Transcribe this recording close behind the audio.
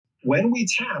when we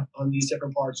tap on these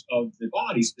different parts of the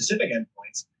body, specific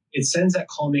endpoints, it sends that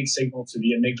calming signal to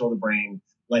the amygdala of the brain,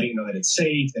 letting it know that it's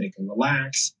safe, that it can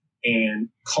relax, and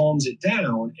calms it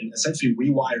down and essentially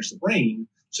rewires the brain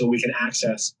so we can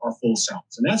access our full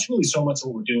selves. And that's really so much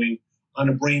what we're doing on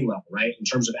a brain level, right? In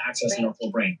terms of accessing our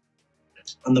full brain.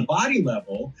 On the body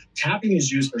level, tapping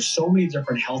is used for so many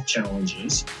different health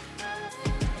challenges.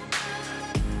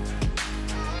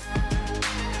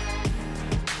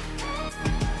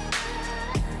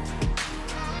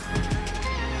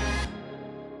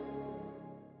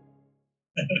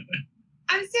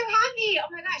 I'm so happy. Oh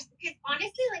my gosh. Because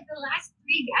honestly, like the last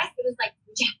 3 guests, it was like,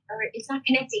 or it's not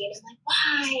connecting. And I'm like,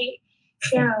 why?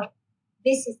 So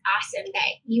this is awesome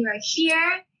that you are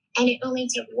here and it only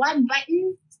took one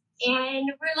button and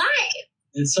we're live.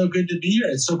 It's so good to be here.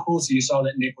 It's so cool. So you saw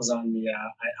that Nick was on the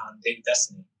on Date with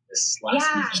Destiny this last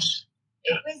weekend.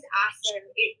 It was awesome.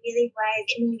 It really was.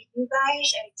 I mean, you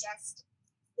guys are just,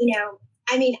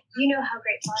 I mean, you know how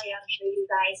grateful I am for you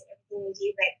guys and everything you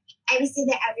do, but I would say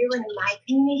that everyone in my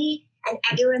community and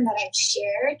everyone that I've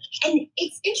shared, and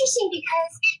it's interesting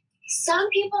because some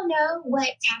people know what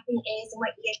tapping is and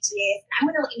what EFT is. I'm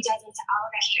going to let you dive into all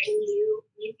of that for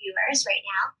new viewers right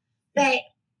now. But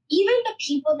even the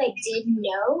people that didn't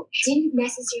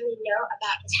necessarily know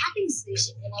about the tapping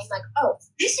solution. And I'm like, oh,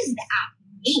 this is the app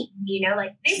me,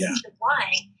 this is the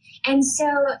one. And so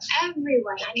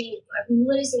everyone, I mean, I'm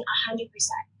literally saying 100%,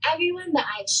 everyone that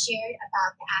I've shared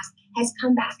about the app has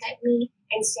come back at me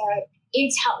and said,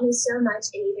 it's helped me so much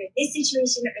in either this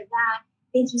situation or that.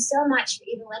 Thank you so much for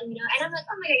even letting me know. And I'm like,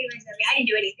 oh my God, you guys know me. I didn't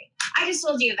do anything. I just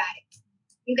told you about it.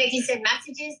 You guys can send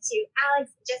messages to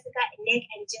Alex, Jessica, and Nick,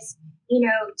 and just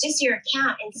your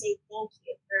account and say thank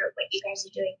you for what you guys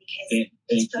are doing because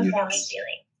it's profoundly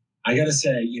healing. I got to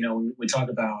say, we talk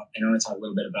about, and I want to talk a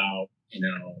little bit about,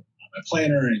 my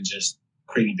planner and just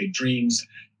creating big dreams.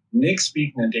 Nick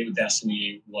speaking on Date with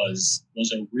Destiny was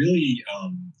a really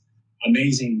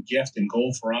amazing gift and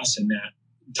goal for us in that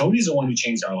Tony's the one who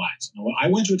changed our lives. I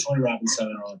went to a Tony Robbins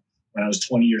seminar when I was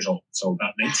 20 years old, so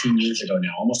about 19 years ago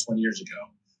now, almost 20 years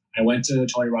ago. I went to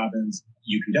Tony Robbins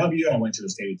UPW. I went to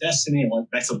his Date with Destiny. I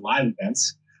went back to live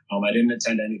events. I didn't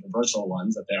attend any of the virtual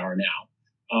ones that there are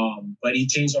now. But he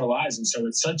changed our lives. And so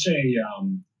it's such a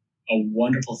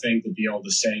wonderful thing to be able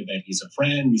to say that he's a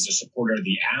friend, he's a supporter of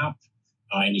the app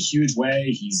in a huge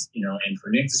way. He's, and for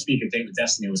Nick to speak at Date with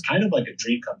Destiny was kind of like a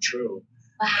dream come true.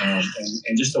 Wow.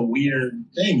 And just a weird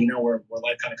thing, where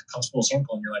life kind of comes full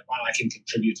circle and you're like, wow, I can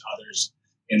contribute to others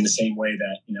in the same way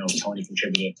that, Tony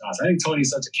contributed to us. I think Tony's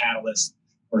such a catalyst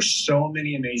for so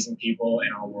many amazing people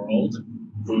in our world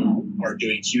who are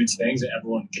doing huge things that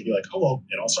everyone can be like, oh, well,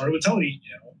 it all started with Tony,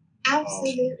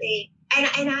 Absolutely.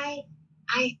 And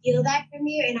I feel that from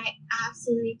you, and I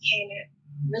absolutely can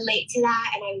relate to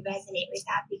that, and I resonate with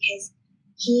that because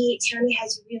Tony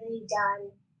has really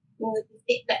done,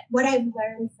 what I've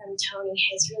learned from Tony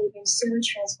has really been so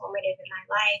transformative in my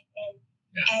life,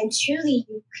 and truly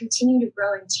you continue to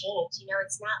grow and change.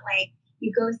 It's not like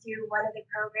you go through one of the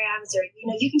programs or,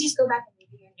 you can just go back and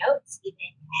review your notes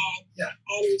even,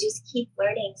 and you just keep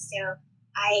learning. So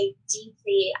I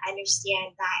deeply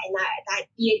understand that, and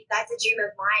that's a dream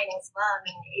of mine as well. I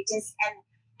mean, it just,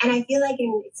 and I feel like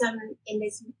in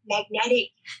this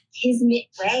magnetic kismet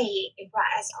way, it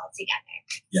brought us all together.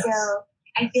 Yes. So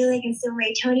I feel like in some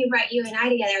way, Tony brought you and I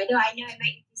together, although I know it might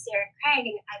be Sarah and Craig,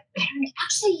 and I don't know.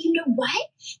 Actually, you know what?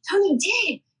 Tony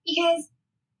did,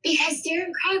 because Sarah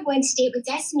and Craig went to Date with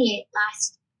Destiny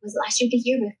last year, the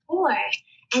year before,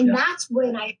 and that's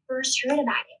when I first heard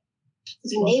about it,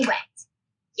 when they went.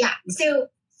 Yeah. So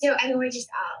I mean, we're just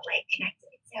all like connected.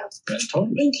 So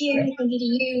totally. Thank you to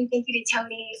you, thank you to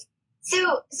Tony.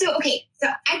 So okay, so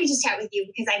I could just chat with you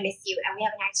because I miss you and we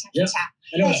haven't had a chance to chat.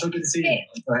 I know, it's so good to see you.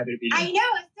 I'm so happy to be here. I know,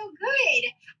 it's so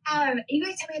good. You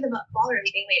guys tell me the ballroom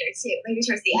thing later too, maybe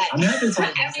towards the end. I'm happy to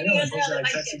talk about it. I know, I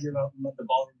texted you about the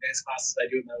ballroom dance classes I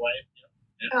do with my wife.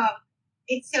 Oh,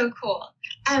 it's so cool.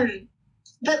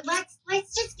 But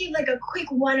let's just give like a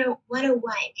quick 101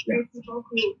 for people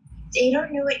who they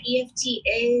don't know what EFT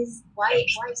is, why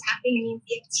it's happening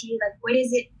in EFT, like what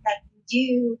is it that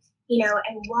you do,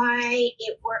 and why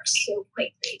it works so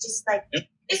quickly. Just like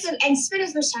and spend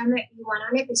as much time as you want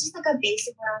on it, but just like a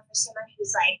basic one for someone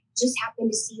who's like just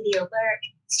happened to see the alert,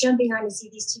 jumping on to see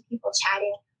these two people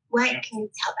chatting. What can you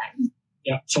tell them?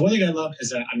 Yeah. So one thing I love is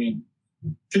that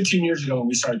 15 years ago when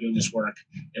we started doing this work,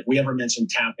 if we ever mentioned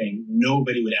tapping,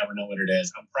 nobody would ever know what it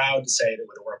is. I'm proud to say that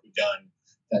with the work we've done,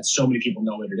 that so many people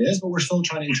know what it is, but we're still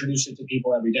trying to introduce it to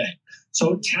people every day.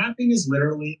 So tapping is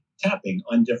literally tapping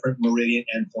on different meridian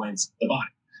endpoints of the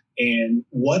body. And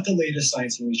what the latest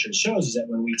science and research shows is that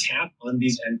when we tap on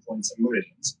these endpoints and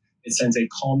meridians, it sends a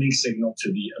calming signal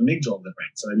to the amygdala of the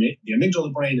brain. So the amygdala of the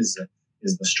brain is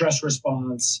the stress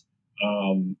response.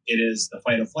 It is the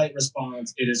fight or flight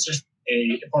response. It is just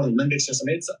a part of the limbic system.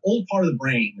 It's an old part of the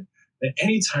brain that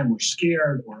anytime we're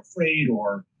scared or afraid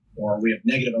or we have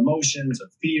negative emotions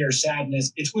of fear,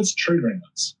 sadness, it's what's triggering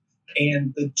us.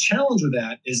 And the challenge with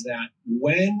that is that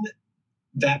when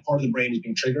that part of the brain is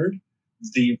being triggered,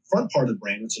 the front part of the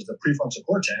brain, which is the prefrontal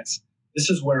cortex, this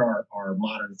is where our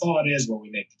modern thought is, where we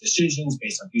make decisions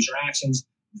based on future actions.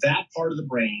 That part of the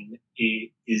brain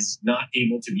is not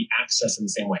able to be accessed in the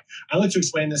same way. I like to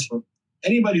explain this for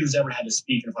anybody who's ever had to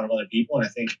speak in front of other people, and I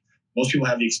think most people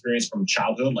have the experience from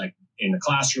childhood, like in the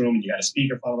classroom, and you got to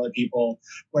speak in front of other people,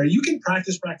 where you can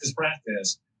practice,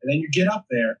 and then you get up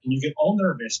there and you get all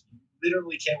nervous. You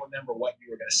literally can't remember what you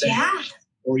were going to say. Yeah.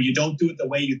 Or you don't do it the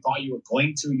way you thought you were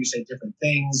going to. You say different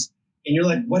things. And you're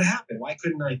like, what happened? Why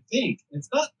couldn't I think? And it's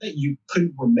not that you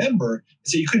couldn't remember.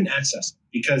 It's that you couldn't access it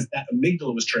because that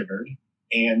amygdala was triggered.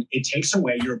 And it takes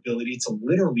away your ability to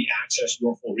literally access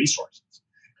your full resources.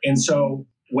 And so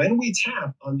when we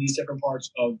tap on these different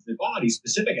parts of the body,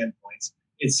 specific endpoints,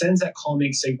 it sends that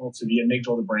calming signal to the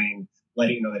amygdala of the brain,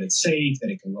 letting it know that it's safe,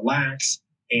 that it can relax,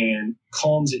 and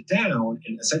calms it down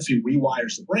and essentially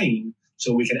rewires the brain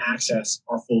so we can access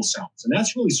our full selves. And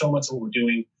that's really so much what we're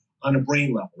doing on a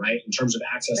brain level, right? In terms of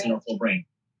accessing our full brain.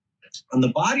 On the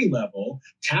body level,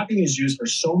 tapping is used for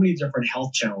so many different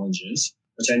health challenges,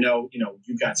 which I know,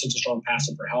 you've got such a strong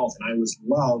passion for health. And I always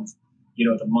love,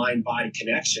 the mind-body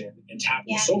connection, and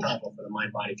tapping is so powerful for the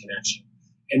mind-body connection.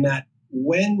 And that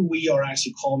when we are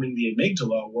actually calming the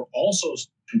amygdala, we're also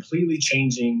completely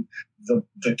changing the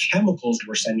chemicals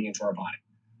we're sending into our body,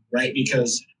 right?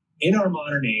 Because in our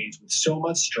modern age, with so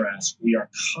much stress, we are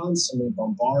constantly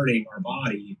bombarding our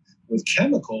body with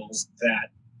chemicals that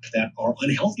are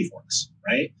unhealthy for us,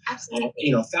 right?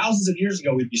 Absolutely. Thousands of years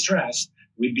ago, we'd be stressed.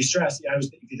 If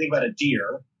you think about a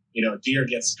deer, deer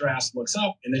gets stressed, looks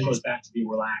up, and then goes back to being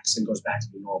relaxed and goes back to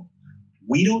being normal.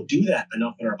 We don't do that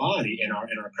enough in our body in our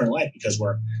current life because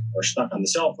we're stuck on the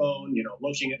cell phone,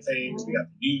 looking at things. We got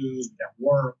the news, we got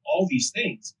work, all these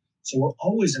things. So we're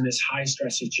always in this high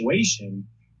stress situation.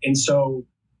 And so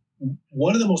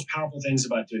one of the most powerful things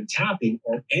about doing tapping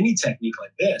or any technique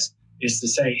like this is to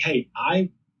say, hey, I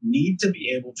need to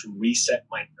be able to reset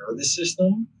my nervous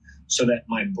system so that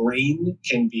my brain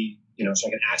can be, so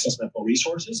I can access my full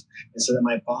resources, and so that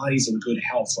my body's in good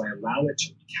health. So I allow it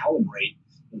to recalibrate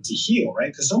and to heal,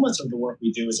 right? Because so much of the work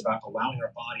we do is about allowing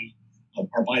our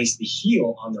bodies to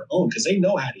heal on their own because they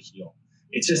know how to heal.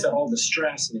 It's just that all the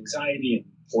stress and anxiety and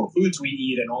poor foods we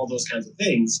eat and all those kinds of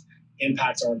things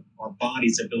impacts our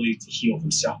body's ability to heal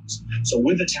themselves. So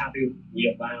with the tapping,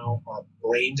 we allow our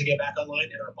brain to get back online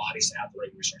and our bodies to have the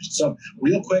right resources. So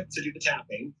real quick to do the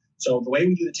tapping. So the way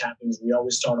we do the tapping is we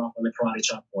always start off on the karate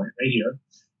chop point right here.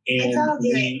 And let's all do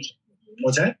it.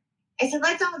 What's that? I said,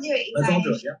 let's all do it. Let's all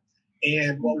do it, yeah.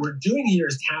 And what we're doing here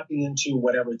is tapping into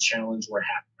whatever challenge we're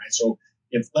having, right? So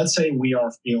if, let's say we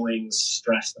are feeling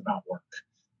stressed about work,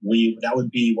 that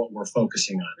would be what we're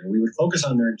focusing on. And we would focus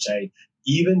on there and say,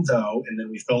 even though, and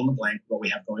then we fill in the blank what we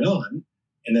have going on.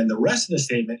 And then the rest of the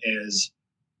statement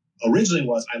originally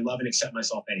was, I love and accept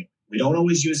myself anyway. We don't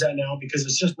always use that now because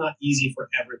it's just not easy for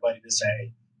everybody to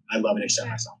say, I love and accept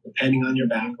myself, depending on your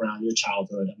background, your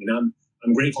childhood. I mean,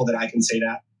 I'm grateful that I can say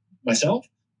that myself,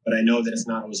 but I know that it's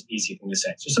not always an easy thing to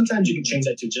say. So sometimes you can change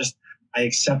that to just, I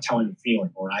accept how I'm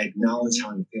feeling, or I acknowledge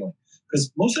how I'm feeling.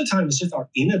 Because most of the time, it's just our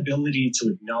inability to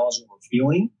acknowledge what we're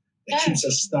feeling that keeps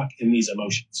us stuck in these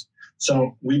emotions.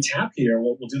 So we tap here.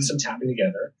 We'll do some tapping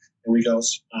together. And we go,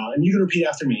 and you can repeat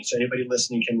after me. So anybody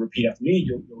listening can repeat after me.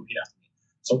 You'll repeat after me.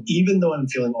 So even though I'm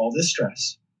feeling all this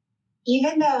stress,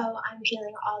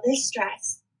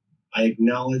 I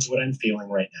acknowledge what I'm feeling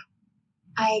right now.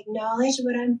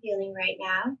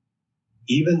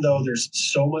 Even though there's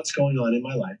so much going on in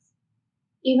my life,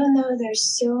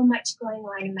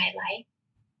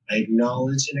 I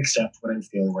acknowledge and accept what I'm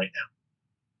feeling right now.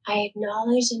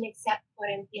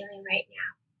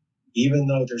 Even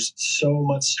though there's so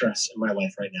much stress in my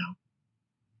life right now,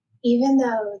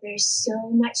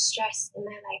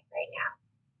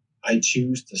 I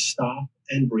choose to stop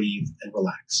and breathe and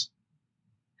relax.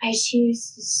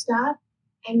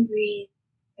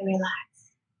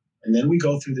 And then we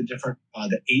go through the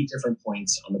 8 different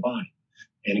points on the body.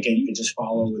 And again, you can just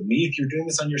follow with me. If you're doing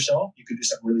this on yourself, you could do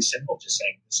something really simple, just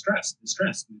saying the stress, the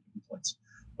different points.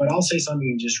 But I'll say something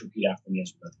and just repeat after me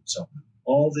as we go through. So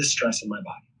all this stress in my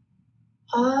body.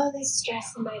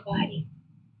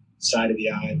 Side of the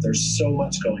eye, there's so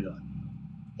much going on.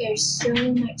 There's so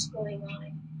much going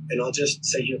on. And I'll just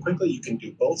say here quickly, you can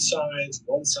do both sides,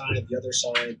 one side, the other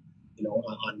side,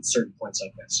 on certain points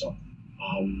like this. So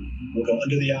we'll go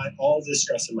under the eye, all this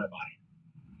stress in my body.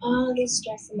 All this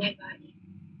stress in my body.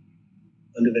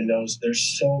 Under the nose,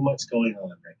 there's so much going on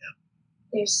right now.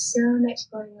 There's so much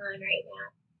going on right now.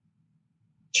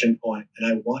 Chin point, and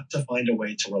I want to find a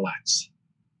way to relax.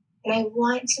 And I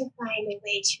want to find a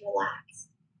way to relax.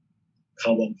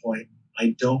 Collarbone point,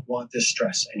 I don't want this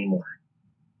stress anymore.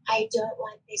 I don't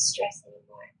want this stress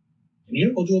anymore. And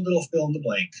here we'll do a little fill in the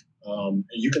blank.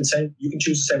 You can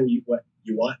choose to say what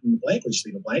you want in the blank, or just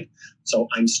leave a blank. So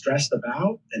I'm stressed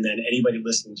about, and then anybody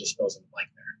listening just fills in the blank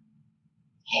there.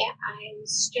 Okay, I'm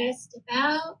stressed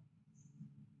about.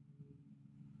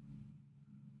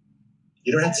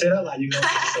 You don't have to say it out loud. You can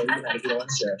say it if you don't want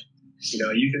to share.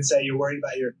 You can say you're worried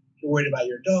about your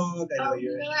dog.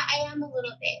 You know what? I am a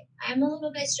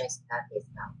little bit stressed about this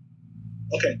dog.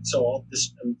 Okay, so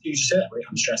you just say that, right?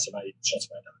 I'm stressed about you. Stressed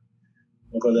about dog.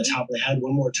 We'll go to the top of the head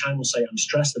one more time. We'll say I'm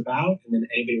stressed about, and then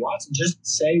anybody wants, and just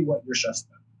say what you're stressed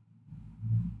about.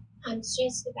 I'm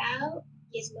stressed about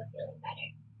Gizmo feeling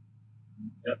better.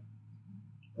 Yep.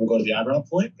 We'll go to the eyebrow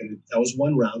point. That was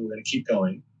one round. We're going to keep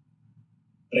going.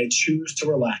 But I choose to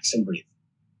relax and breathe.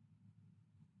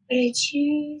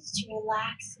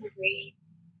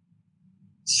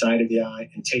 Side of the eye,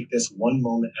 and take this one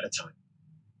moment at a time.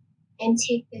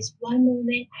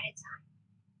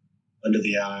 Under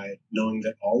the eye, knowing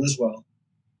that all is well.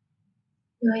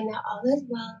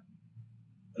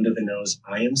 Under the nose,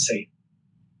 I am safe.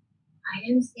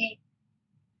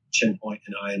 Chin point,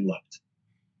 and I am loved.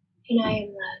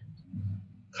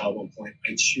 Collarbone point,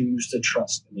 I choose to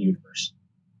trust in the universe.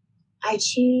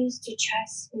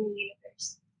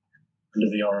 Under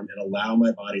the arm, and allow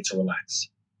my body to relax.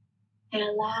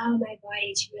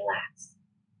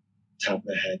 Top of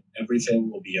the head, everything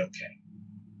will be okay.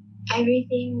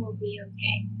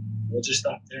 We'll just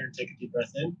stop there and take a deep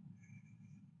breath in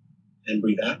and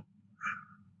breathe out.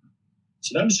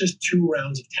 So that was just 2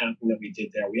 rounds of tapping that we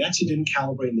did there. We actually didn't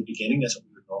calibrate in the beginning. That's what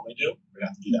we would normally do. We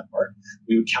have to do that part.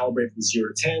 We would calibrate from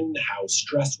 0 to 10, how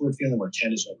stressed we're feeling, where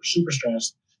 10 is that we're super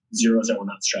stressed, 0 is that we're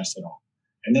not stressed at all.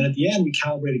 And then at the end, we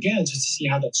calibrate again just to see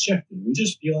how that's shifting. We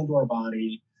just feel into our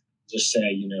body, just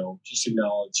say, just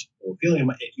acknowledge what we're feeling.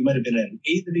 You might have been at an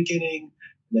 8 at the beginning,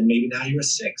 and then maybe now you're a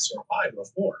 6 or a 5 or a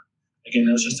 4. Again,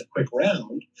 that was just a quick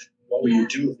round. What we would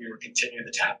do if we were continuing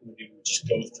the tapping, we would just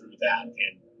go through that.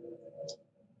 And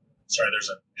sorry, there's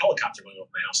a helicopter going over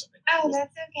my house, I think. Oh,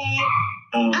 that's okay.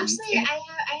 Actually, I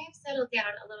have settled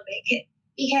down a little bit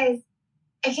because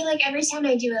I feel like every time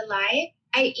I do a live,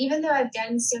 even though I've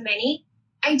done so many,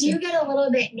 I do get a little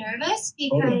bit nervous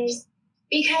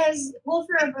because, well,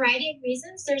 for a variety of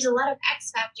reasons, there's a lot of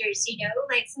X factors,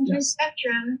 like sometimes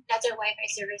Spectrum, that's our Wi-Fi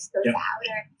service, goes out,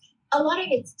 or a lot of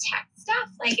it's tech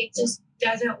stuff, like it just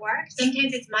doesn't work.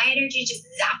 Sometimes it's my energy just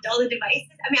zapped all the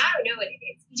devices. I mean, I don't know what it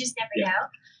is. You just never know.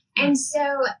 And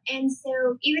so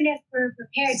even if we're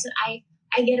prepared, so I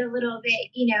get a little bit,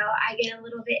 I get a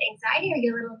little bit anxiety, or I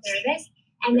get a little nervous.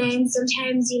 And then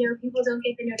sometimes, people don't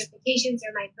get the notifications,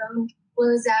 or my phone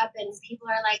blows up and people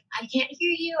are like, I can't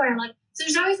hear you. Or I'm like, so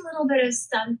there's always a little bit of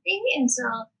something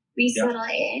until we settle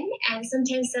in. And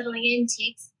sometimes settling in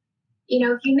takes,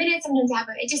 a few minutes, sometimes half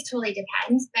of it. It just totally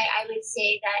depends. But I would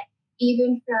say that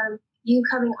even from you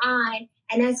coming on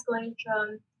and us going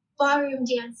from ballroom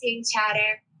dancing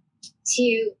chatter to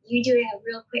you doing a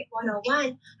real quick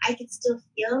 101, I could still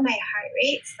feel my heart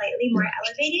rate slightly more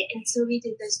elevated until we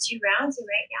did those 2 rounds. And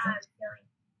right now I'm feeling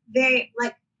very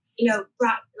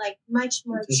brought much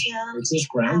more chill. It just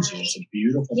grounds you. It's a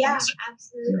beautiful concept.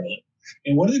 Absolutely.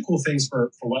 And one of the cool things for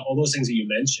all those things that you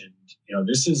mentioned,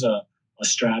 this is a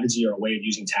strategy or a way of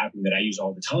using tapping that I use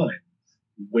all the time,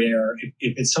 where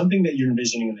if it's something that you're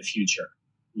envisioning in the future,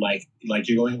 like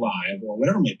you're going live or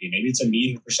whatever it may be, maybe it's a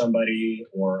meeting for somebody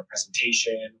or a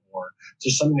presentation or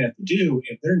just something they have to do.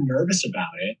 If they're nervous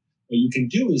about it, what you can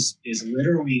do is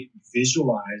literally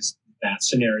visualize that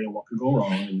scenario, what could go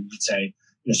wrong, and you'd say,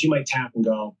 so you might tap and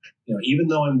go, even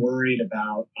though I'm worried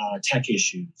about tech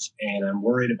issues and I'm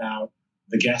worried about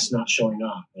the guests not showing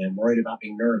up and I'm worried about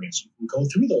being nervous, you can go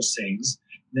through those things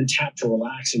and then tap to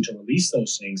relax and to release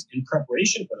those things in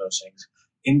preparation for those things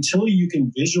until you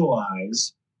can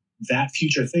visualize that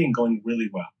future thing going really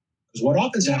well. Because what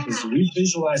often happens is we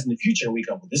visualize in the future and we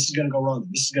go, well, this is going to go wrong,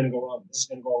 this is going to go wrong, this is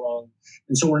going to go wrong.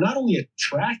 And so we're not only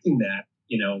attracting that,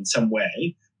 in some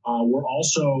way, we're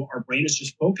also, our brain is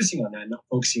just focusing on that, not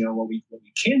focusing on what we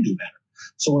can do better.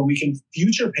 So when we can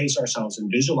future pace ourselves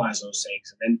and visualize those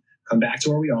things and then come back to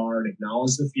where we are and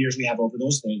acknowledge the fears we have over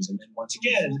those things. And then once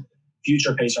again,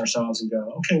 future pace ourselves and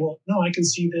go, okay, well, no, I can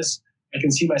see this. I can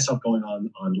see myself going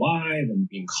on live and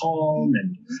being calm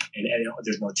and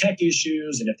there's no tech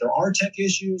issues. And if there are tech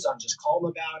issues, I'm just calm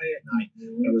about it and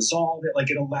I resolve it. Like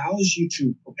it allows you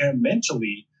to prepare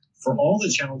mentally for all the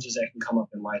challenges that can come up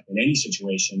in life in any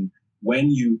situation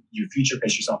when you future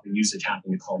pace yourself and use the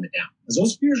tapping to calm it down. Because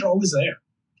those fears are always there.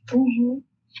 Mm-hmm.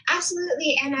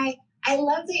 Absolutely. And I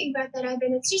love that you brought that up.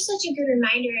 And it's just such a good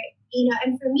reminder,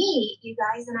 and for me, you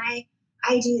guys, and I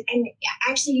do, and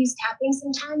I actually use tapping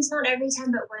sometimes, not every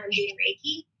time, but when I'm doing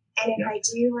Reiki. And if I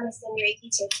do want to send Reiki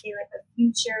to say like a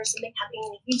future, something happening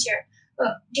in the future,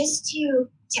 but just to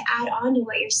add on to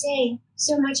what you're saying,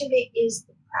 so much of it is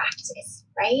the practice,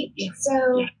 right? Yeah.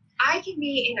 So I can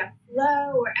be in a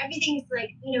flow where everything's like,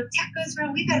 tech goes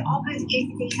wrong. We've had all kinds of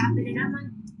crazy things happen, and I'm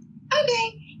like,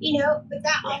 okay, but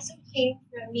that also came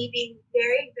from me being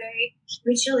very, very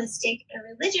ritualistic and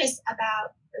religious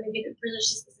about, maybe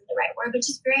religious isn't the right word, but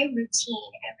just very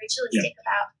routine and ritualistic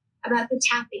about the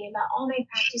tapping, about all my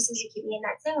practices to keep me in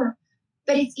that zone.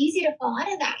 But it's easy to fall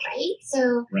out of that, right?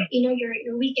 So,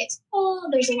 your week gets full,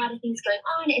 there's a lot of things going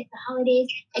on, it's the holidays,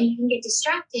 and you can get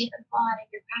distracted and fall out of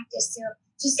your practice. So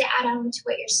just to add on to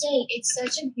what you're saying, it's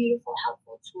such a beautiful,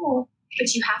 helpful tool,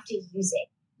 but you have to use it,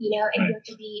 and you have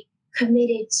to be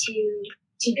committed to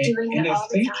doing it all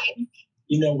the time.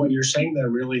 What you're saying there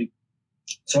really,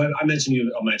 so I mentioned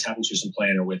you on my Tap Intuition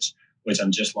Planner, which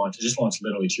I'm just launched. I just launched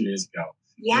literally 2 days ago.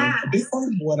 Yeah. And a big part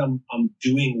of what I'm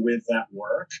doing with that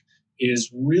work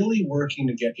is really working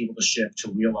to get people to shift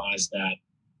to realize that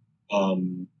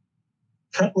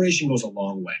preparation goes a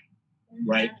long way,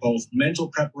 right? Both mental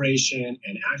preparation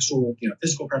and actual,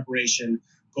 physical preparation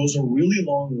goes a really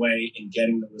long way in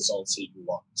getting the results that you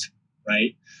want,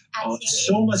 right?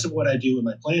 So much of what I do in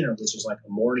my planner, which is like a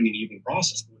morning and evening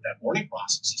process, but with that morning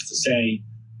process is to say,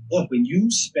 look, when you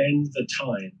spend the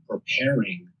time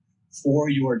preparing for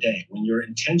your day, when you're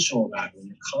intentional about it, when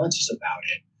you're conscious about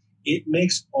it, it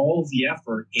makes all of the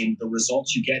effort in the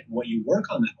results you get and what you work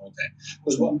on that whole day.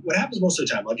 Because what happens most of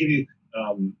the time, I'll give you,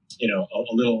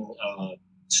 a little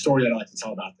story that I like to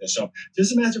tell about this. So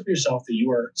just imagine for yourself that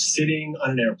you are sitting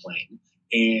on an airplane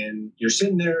and you're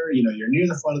sitting there, you're near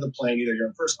the front of the plane, either you're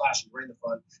in first class or you're in the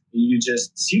front, and you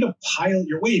just see the pilot,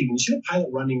 you're waiting, and you see the pilot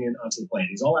running in onto the plane.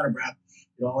 He's all out of breath,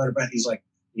 He's like,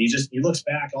 he looks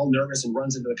back all nervous and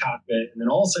runs into the cockpit. And then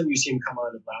all of a sudden you see him come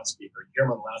on the loudspeaker. You hear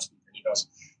him on the loudspeaker and he goes,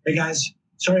 hey guys,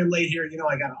 sorry I'm late here.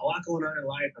 I got a lot going on in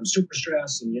life. I'm super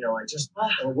stressed. And,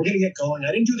 we're going to get going.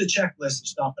 I didn't do the checklist and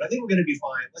stuff, but I think we're going to be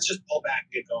fine. Let's just pull back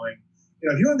and get going.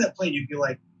 If you're on that plane, you'd be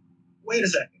like, wait a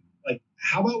second. Like,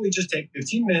 how about we just take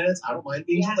 15 minutes? I don't mind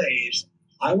being delayed.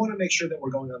 I want to make sure that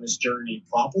we're going on this journey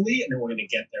properly and then we're going to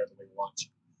get there the way we want to.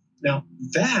 Now,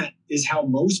 that is how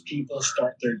most people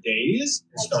start their days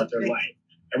and start their life.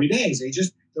 Every day,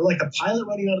 they're like a pilot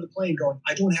running out of the plane going,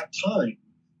 I don't have time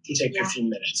to take 15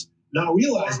 minutes. Not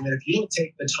realizing that if you don't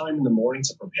take the time in the morning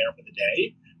to prepare for the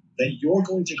day, that you're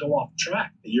going to go off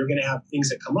track, that you're going to have things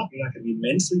that come up. You're not going to be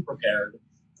mentally prepared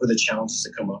for the challenges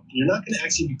that come up. And you're not going to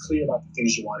actually be clear about the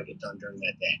things you want to get done during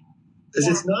that day. Because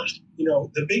it's not,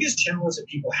 the biggest challenge that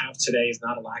people have today is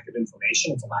not a lack of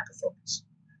information, it's a lack of focus.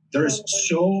 There is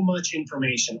so much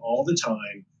information all the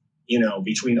time,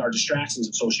 between our distractions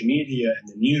of social media and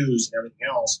the news and everything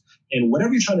else. And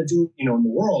whatever you're trying to do, in the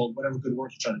world, whatever good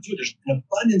work you're trying to do, there's an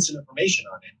abundance of information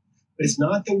on it. But it's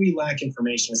not that we lack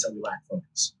information, it's that we lack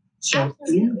focus. So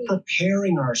in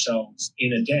preparing ourselves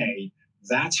in a day,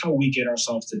 that's how we get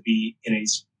ourselves to be in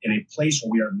a place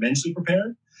where we are mentally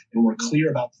prepared and we're clear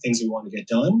about the things we want to get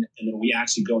done. And then we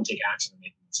actually go and take action and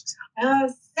make things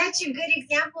happen. Oh, such a good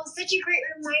example. Such a great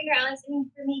reminder, Alex. I mean,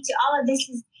 for me, to all of this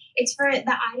it's for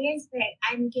the audience, but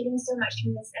I'm getting so much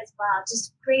from this as well.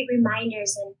 Just great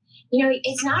reminders. And,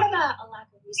 it's not about a lack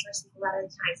of resources a lot of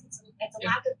the times. It's a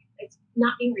lack of, it's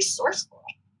not being resourceful.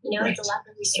 It's a lack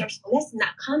of resourcefulness, and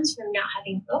that comes from not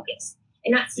having focus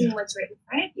and not seeing what's right in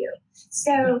front of you.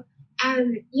 So, I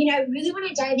really want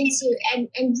to dive into, and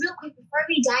real quick, before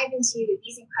we dive into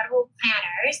these incredible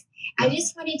planners, I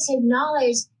just wanted to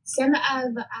acknowledge some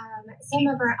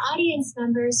of our audience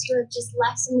members who have just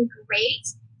left some great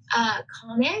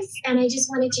comments, and I just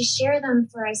wanted to share them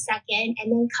for a second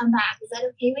and then come back. Is that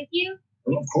okay with you?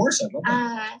 Well, of course, I love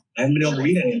that. I haven't been able to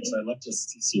read any, so I'd love to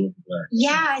see what people are.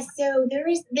 Yeah, so there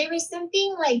was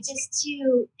something like, just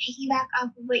to piggyback off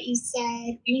of what you said.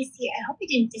 Let me see. I hope it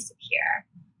didn't disappear.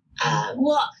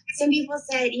 Well, some people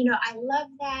said, I love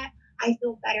that. I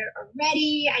feel better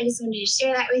already. I just wanted to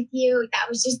share that with you. That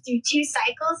was just through 2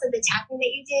 cycles of the tapping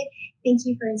that you did. Thank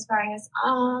you for inspiring us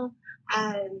all.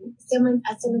 Someone,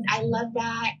 I love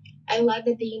that. I love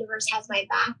that the universe has my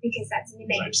back, because that's something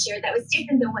that you shared that was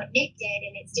different than what Nick did,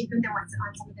 and it's different than what's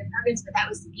on some of their programs, but that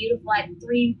was beautiful. I had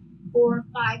 3, 4,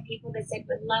 5 people that said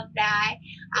would love that.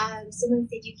 Someone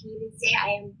said you can even say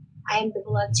I am the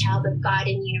beloved child of God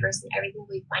and the universe, and everything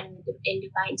we find in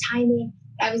divine timing.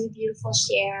 That was a beautiful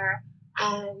share.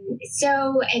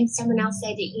 And someone else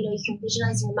said that, you can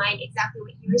visualize in your mind exactly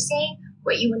what you were saying,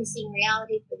 what you want to see in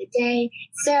reality for the day.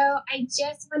 So I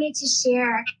just wanted to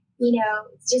share,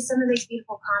 just some of those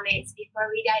beautiful comments before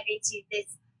we dive into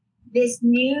these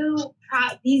new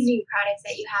products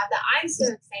that you have that I'm so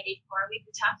excited for. We've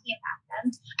been talking about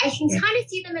them. I can kind of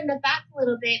see them in the back a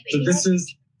little bit. But this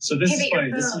is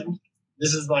funny.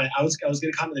 This is my. I was going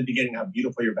to comment in the beginning how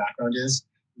beautiful your background is.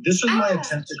 This was my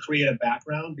attempt to create a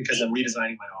background because I'm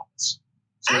redesigning my office.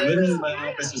 So literally my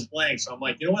office is blank. So I'm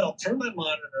like, you know what? I'll turn my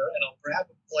monitor and I'll grab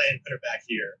a play and put it back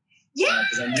here. Yeah.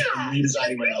 Because I'm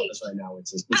redesigning my office right now,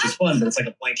 which is fun, but it's like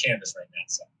a blank canvas right now.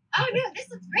 So. Oh no, this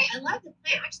looks great. I love the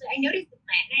plant. Actually, I noticed the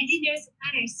plant, and I did notice the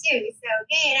planters too. So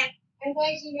and I'm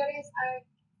glad you noticed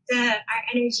our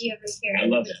energy over here. I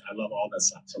love it. I love all that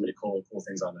stuff. So many cool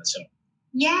things on that show.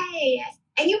 Yay!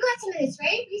 And you got some of this,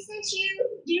 right? We sent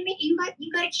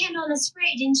you got a candle and a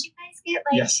spray, didn't you guys get?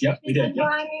 Yes, yep, we did.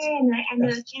 Water and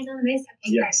the candle and this.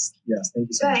 Okay, yes, thank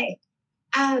you so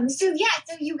much. So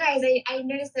you guys, I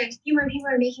noticed that a few more people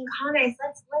are making comments.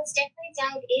 Let's definitely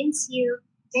dive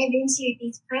into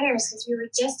these planners, because we were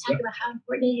just talking about how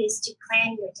important it is to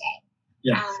plan your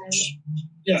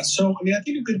day. So I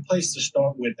think a good place to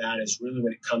start with that is really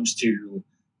when it comes to,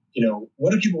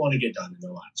 what do people want to get done in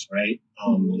their lives, right?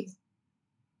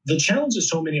 The challenge that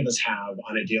so many of us have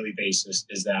on a daily basis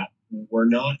is that we're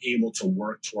not able to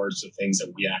work towards the things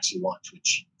that we actually want to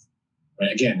achieve.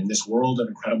 Right? Again, in this world of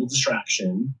incredible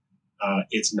distraction,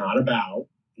 it's not about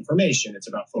information, it's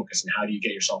about focus. And how do you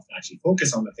get yourself to actually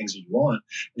focus on the things that you want?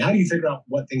 And how do you figure out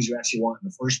what things you actually want in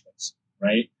the first place,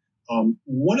 right?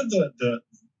 One of the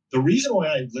reason why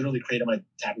I literally created my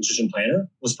Tap Nutrition Planner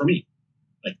was for me.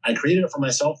 Like, I created it for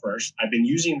myself first. I've been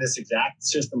using this exact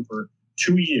system for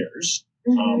 2 years.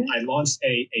 I launched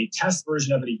a test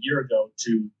version of it a year ago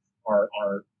to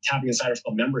our Tapping Insiders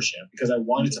Club membership, because I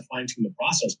wanted to fine tune the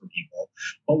process for people.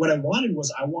 But what I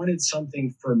wanted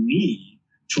something for me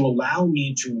to allow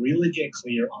me to really get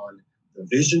clear on the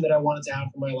vision that I wanted to have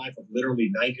for my life of literally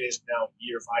 90 days from now, a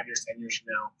year, 5 years, 10 years from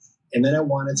now. And then I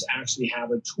wanted to actually have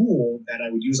a tool that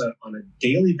I would use on a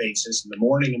daily basis in the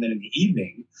morning and then in the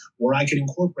evening, where I could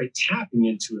incorporate tapping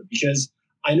into it. Because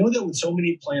I know that with so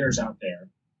many planners out there,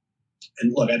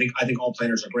 and look, I think all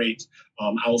planners are great.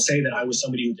 I will say that I was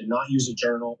somebody who did not use a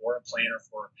journal or a planner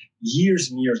for years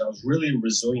and years. I was really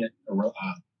resilient.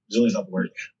 Resilient is not the word.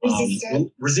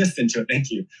 Resistant to it.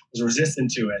 Thank you. I was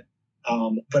resistant to it.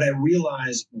 But I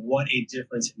realized what a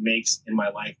difference it makes in my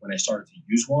life when I started to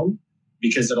use one,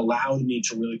 because it allowed me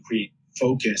to really create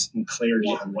focus and clarity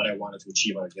on what I wanted to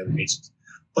achieve on a daily basis.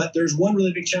 But there's one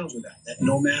really big challenge with that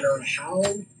no matter how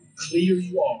clear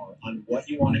you are on what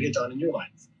you want to get done in your life,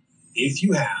 if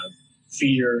you have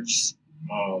fears,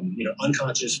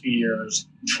 unconscious fears,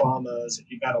 traumas, if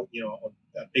you've got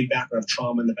a big background of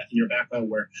trauma in your background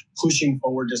where pushing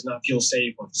forward does not feel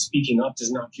safe, or speaking up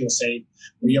does not feel safe,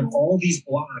 we have all these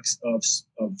blocks of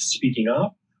speaking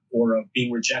up or of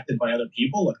being rejected by other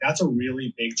people. Look, that's a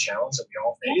really big challenge that we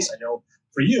all face. I know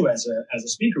for you as a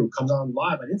speaker who comes on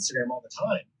live on Instagram all the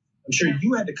time, I'm sure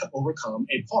you had to overcome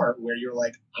a part where you're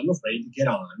like, I'm afraid to get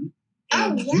on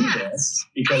and do this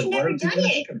because what are people going to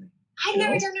think of me? I've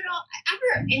never done it all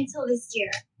ever until this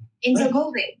year, until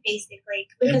COVID, basically.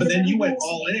 But then you went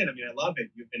all in. I mean, I love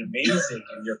it. You've been amazing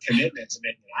in your commitment to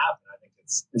making it happen. I think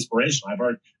it's inspirational.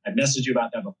 I've messaged you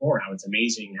about that before. How it's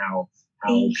amazing how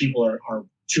people are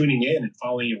tuning in and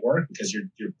following your work because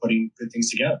you're putting good things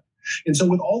together. And so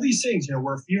with all these things,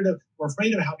 we're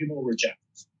afraid of how people will reject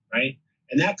us, right?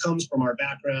 And that comes from our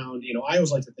background. I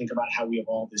always like to think about how we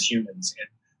evolved as humans. And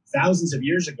thousands of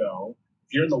years ago,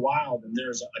 if you're in the wild and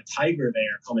there's a tiger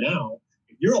there coming out,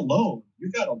 if you're alone,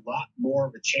 you've got a lot more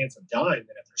of a chance of dying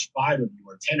than if there's 5 of you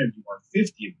or 10 of you or 50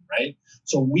 of you, right?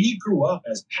 So we grew up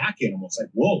as pack animals, like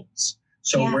wolves.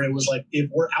 So where it was like, if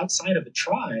we're outside of the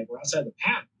tribe or outside of the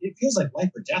pack, it feels like life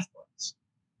or death for us.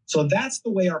 So that's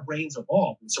the way our brains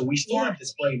evolved. And so we still have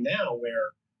this brain now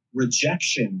where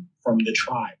rejection from the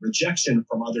tribe, rejection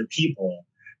from other people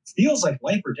feels like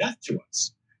life or death to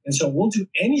us. And so we'll do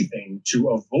anything to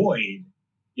avoid,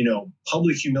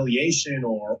 public humiliation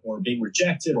or being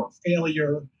rejected or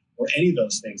failure or any of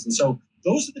those things. And so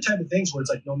those are the type of things where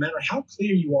it's like, no matter how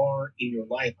clear you are in your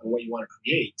life on what you want to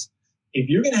create, if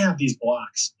you're going to have these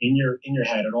blocks in your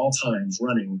head at all times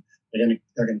running,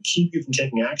 They're gonna keep you from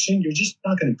taking action. You're just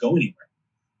not going to go anywhere.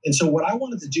 And so what I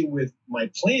wanted to do with my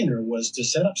planner was to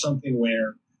set up something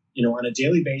where, on a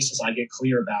daily basis, I get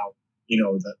clear about,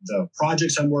 the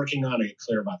projects I'm working on. I get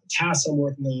clear about the tasks I'm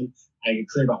working on. I get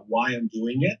clear about why I'm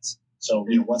doing it. So,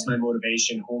 what's my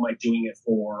motivation? Who am I doing it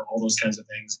for? All those kinds of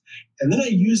things. And then I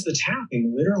use the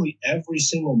tapping literally every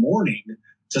single morning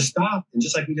to stop and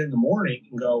just like we did in the morning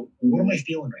and go, what am I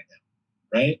feeling right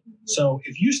now? Right? So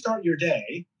if you start your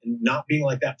day, and not being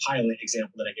like that pilot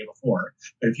example that I gave before,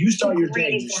 but if you start your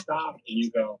day and you stop and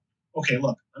you go, okay,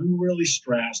 look, I'm really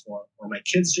stressed, or my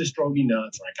kids just drove me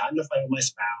nuts, or I got in a fight with my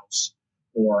spouse,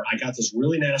 or I got this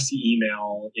really nasty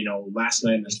email, last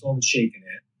night and I still haven't shaken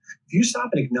it. If you stop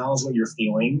and acknowledge what you're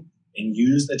feeling and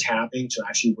use the tapping to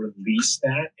actually release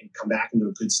that and come back into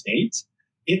a good state,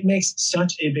 it makes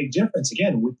such a big difference.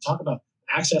 Again, we talk about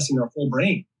accessing our full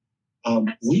brain.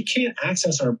 We can't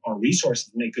access our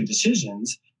resources and make good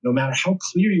decisions, no matter how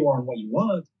clear you are on what you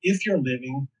want, if you're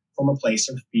living from a place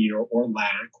of fear or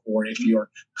lack, or if you're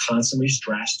constantly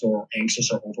stressed or anxious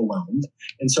or overwhelmed.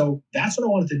 And so that's what I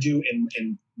wanted to do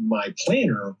in my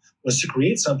planner, was to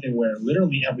create something where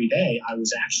literally every day I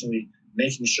was actually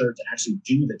making sure to actually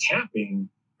do the tapping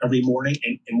every morning,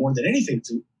 and more than anything,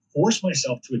 to force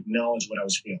myself to acknowledge what I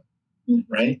was feeling.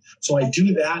 Right? So I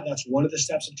do that. That's one of the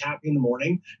steps of tapping in the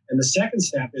morning. And the second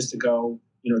step is to go,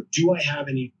 do I have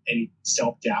any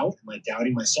self-doubt? Am I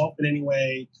doubting myself in any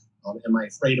way? Am I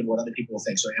afraid of what other people will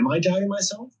think? So am I doubting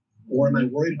myself, or am I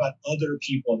worried about other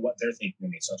people and what they're thinking of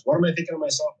me? So it's what am I thinking of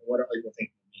myself, and what are other people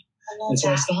thinking of me? And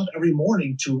so I stop every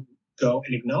morning to go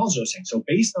and acknowledge those things. So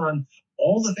based on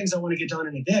all the things I want to get done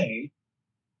in a day,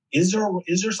 is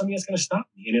there something that's going to stop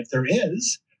me? And if there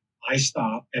is, I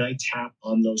stop and I tap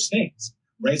on those things,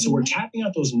 right? So we're tapping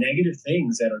out those negative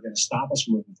things that are going to stop us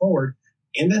from moving forward.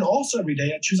 And then also every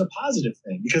day I choose a positive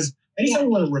thing, because anytime we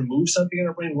want to remove something in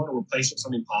our brain, we want to replace it with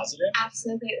something positive.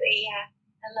 Absolutely, yeah.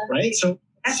 I love right? It. So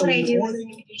that's what I do with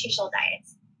nutritional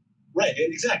diets. Right,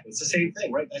 exactly. It's the same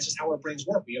thing, right? That's just how our brains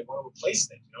work. We want to replace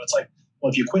things. It's like,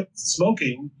 well, if you quit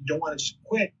smoking, you don't want to just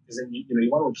quit, because then you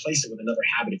want to replace it with another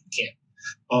habit if you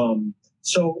can.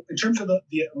 So in terms of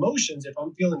the emotions, if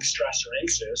I'm feeling stressed or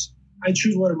anxious, I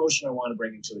choose what emotion I want to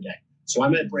bring into a day. So I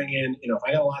might bring in, if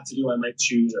I got a lot to do, I might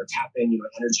choose or tap in,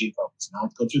 energy and focus. And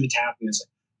I'll go through the tapping and say,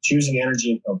 choosing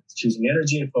energy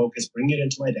and focus, bring it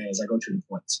into my day as I go through the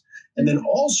points. And then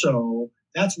also,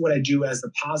 that's what I do as the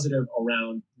positive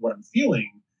around what I'm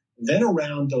feeling. Then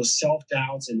around those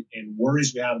self-doubts and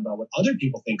worries we have about what other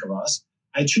people think of us,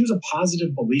 I choose a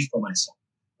positive belief for myself,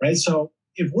 right? So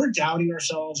if we're doubting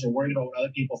ourselves or worried about what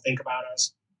other people think about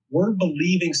us, we're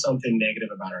believing something negative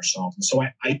about ourselves. And so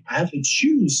I have to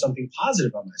choose something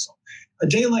positive about myself. A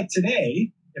day like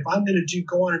today, if I'm going to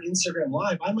go on an Instagram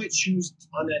Live, I might choose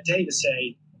on that day to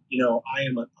say, I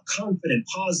am a confident,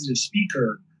 positive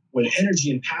speaker with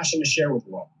energy and passion to share with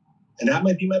the world. And that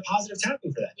might be my positive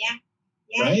tapping for that.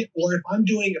 Yeah. Right? Or if I'm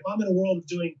in a world of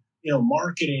doing,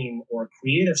 marketing or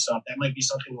creative stuff, that might be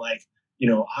something like,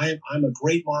 I'm a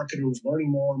great marketer who's learning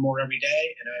more and more every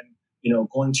day, and I'm,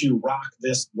 going to rock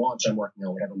this launch I'm working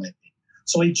on, whatever it might be.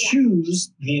 So I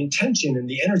choose the intention and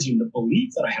the energy and the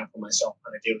belief that I have for myself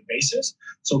on a daily basis.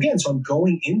 So again, I'm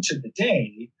going into the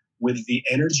day with the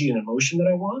energy and emotion that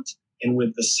I want, and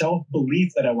with the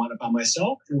self-belief that I want about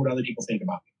myself and what other people think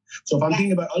about me. So if I'm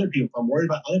thinking about other people, if I'm worried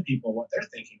about other people, what they're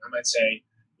thinking, I might say,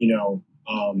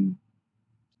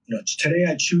 today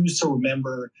I choose to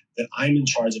remember that I'm in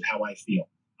charge of how I feel.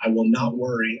 I will not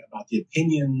worry about the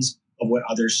opinions of what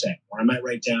others say. Or I might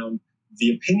write down,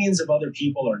 the opinions of other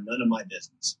people are none of my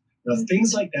business.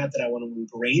 Things like that I want to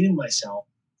ingrain in myself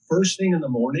first thing in the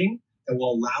morning, that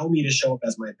will allow me to show up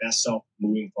as my best self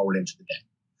moving forward into the day.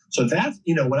 So that,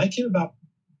 when I came about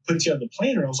putting together the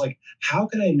planner, I was like, how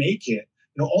can I make it?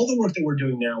 All the work that we're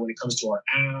doing now when it comes to our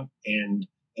app and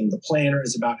the planner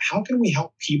is about how can we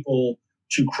help people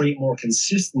to create more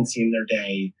consistency in their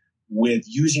day with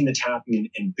using the tapping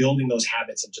and building those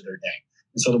habits into their day.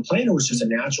 And so the planner was just a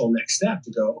natural next step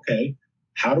to go, okay,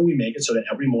 how do we make it so that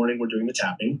every morning we're doing the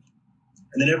tapping?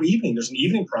 And then every evening, there's an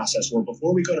evening process where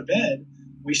before we go to bed,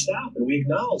 we stop and we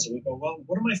acknowledge and we go, well,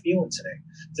 what am I feeling today?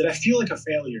 Did I feel like a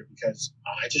failure because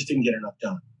I just didn't get enough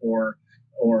done? Or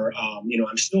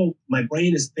I'm still, my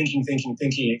brain is thinking.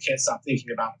 It can't stop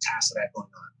thinking about tasks that I have going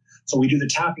on. So we do the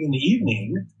tapping in the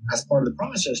evening as part of the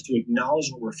process to acknowledge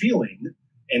what we're feeling.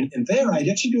 And there, I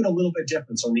actually do it a little bit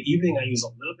different. So in the evening, I use a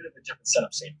little bit of a different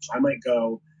setup statement. So I might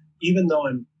go, even though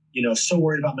I'm, so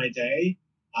worried about my day,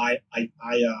 I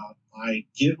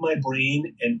give my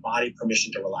brain and body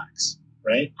permission to relax.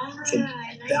 Right? So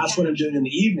that's what I'm doing in the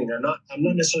evening. I'm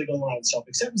not necessarily going around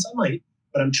self-acceptance. I might,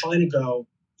 but I'm trying to go,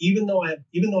 even though I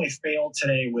failed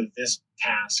today with this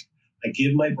task, I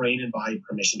give my brain and body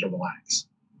permission to relax.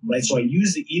 Right. So I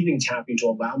use the evening tapping to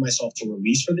allow myself to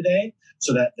release for the day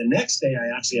so that the next day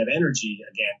I actually have energy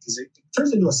again, because it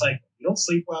turns into a cycle. You don't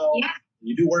sleep well,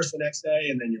 you do worse the next day,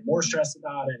 and then you're more stressed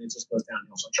about it, and it just goes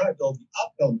downhill. So I try to build the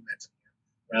uphill momentum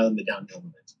rather than the downhill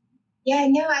momentum. Yeah,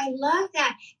 no, I love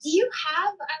that. Do you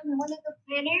have one of the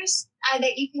planners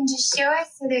that you can just show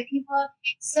us so that people,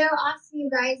 so awesome, you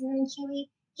guys, and then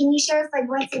can you show us like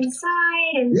what's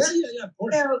inside? And yeah, of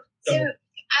course. So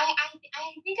I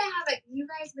think I have it. You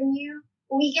guys, when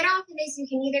we get off of this, you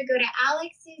can either go to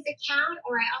Alex's account,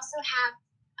 or I also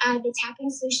have the tapping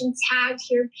solution tagged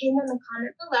here, pinned on the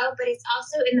comment below, but it's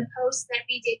also in the post that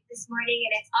we did this morning,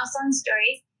 and it's also on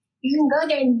stories. You can go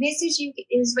there, and this is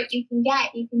what you can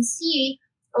get. You can see.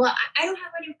 Well, I don't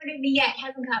have one in front of me yet; it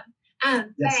hasn't come.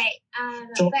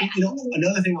 So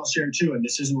another thing I'll share too, and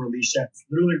this isn't released yet. It's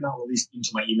literally not released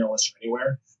into my email list or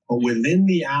anywhere. But within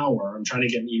the hour, I'm trying to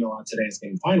get an email out today. It's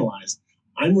getting finalized.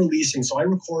 I'm releasing. So I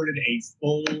recorded a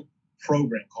full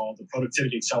program called the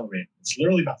Productivity Accelerator. It's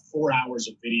literally about 4 hours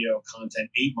of video content,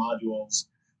 8 modules.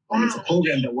 It's a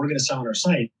program that we're going to sell on our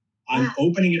site. I'm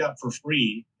opening it up for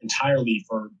free entirely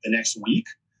for the next week.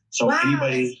 So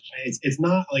anybody, it's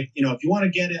not like, if you want to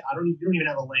get it, you don't even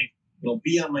have a link. It'll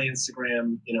be on my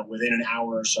Instagram, within an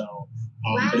hour or so.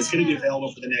 But it's going to be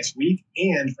available for the next week.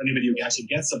 And for anybody who actually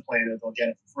gets the planner, they'll get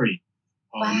it for free.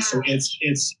 So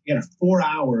it's 4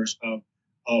 hours of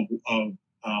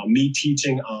me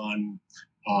teaching on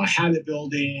habit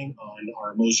building, on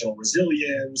our emotional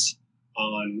resilience,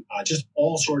 on just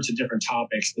all sorts of different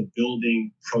topics to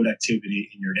building productivity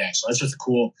in your day. So that's just a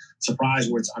cool surprise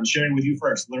where I'm sharing with you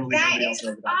first. Literally nobody else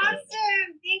knows about that.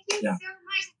 Awesome. Thank you so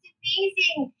much. It's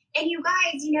amazing. And you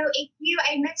guys,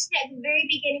 I mentioned it at the very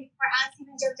beginning before Alex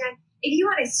even jumped on, if you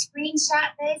want to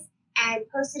screenshot this and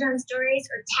post it on stories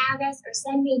or tag us or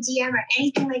send me a DM or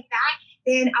anything like that,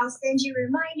 then I'll send you a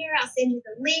reminder. I'll send you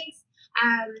the links.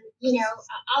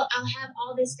 I'll have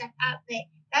all this stuff up, but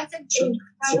that's an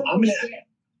incredible gift.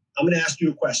 I'm gonna ask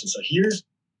you a question. So here's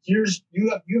you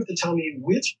have to tell me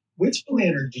which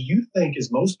planner do you think is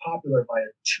most popular by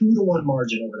a 2-to-1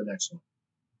 margin over the next one?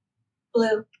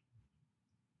 Blue.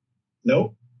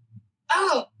 Nope.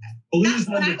 Oh. Blue's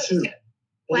number 2.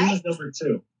 What? Blue's number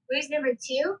 2. Blue's number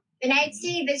 2? Then I'd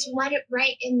say this one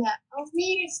right in the,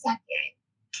 wait a second.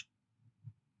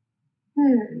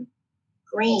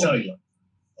 Green.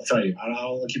 I'll tell you.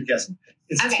 I'll keep guessing.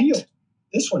 It's teal.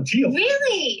 This one, teal.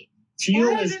 Really?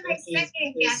 Teal that is my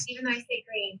second guess, even though I say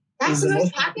green. That's the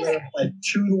most popular. Like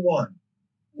 2-to-1,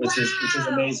 which is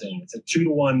amazing. It's a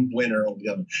 2-to-1 winner over the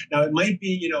other. Now it might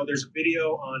be, there's a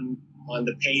video on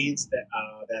the page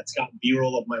that's got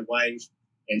B-roll of my wife,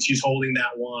 and she's holding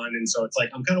that one, and so it's like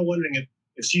I'm kind of wondering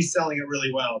if she's selling it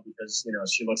really well because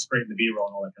she looks great in the B-roll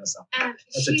and all that kind of stuff.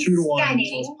 That's a 2-to-1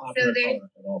 most popular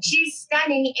color. She's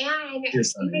stunning, and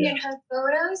even in her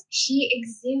photos, she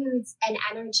exudes an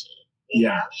energy. You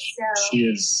know? So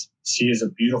she's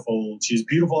beautiful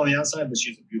on the outside, but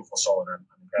she's a beautiful soul, and I'm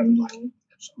incredibly lucky.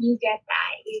 You get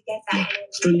that. Yeah.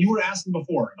 So you were asking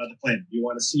before about the plan. You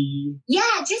want to see? Yeah,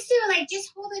 just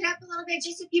hold it up a little bit,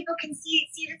 just so people can see.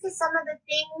 This is some of the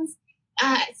things,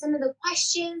 some of the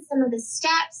questions, some of the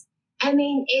steps. I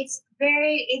mean, it's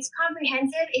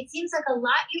comprehensive. It seems like a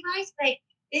lot, you guys, but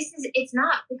it's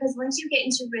not, because once you get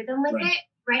into rhythm with it,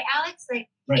 right, Alex? Like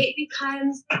it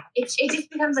just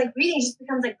becomes like breathing. It just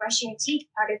becomes like brushing your teeth,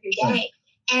 part of your day. Right.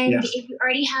 And if you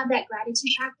already have that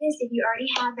gratitude practice, if you already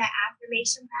have that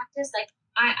affirmation practice, like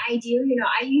I do,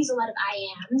 I use a lot of I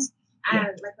ams,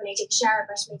 like when I take a shower,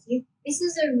 brush my teeth. This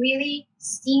is a really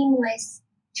seamless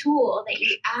tool that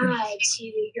you add to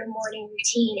your morning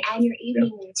routine and your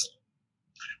evening routine.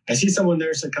 I see someone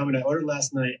there said, comment, I ordered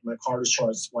last night, my card was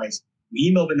charged twice.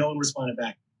 We emailed, but no one responded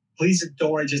back. Please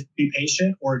don't worry, just be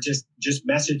patient, or just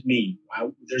message me.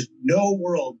 There's no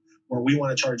world where we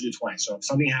want to charge you twice. So if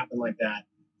something happened like that,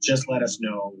 just let us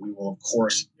know. We will, of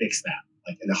course, fix that,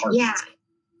 like in the heartbeat. Yeah.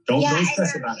 Don't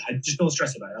stress about it. Just don't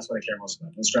stress about it. That's what I care most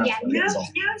about. Don't stress. Yeah, no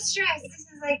stress. This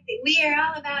is like, we are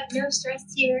all about no stress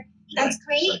here. That's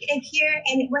great.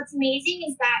 And what's amazing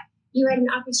is that you had an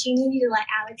opportunity to let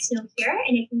Alex know here,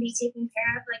 and it can be taken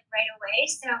care of like right away.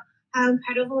 So how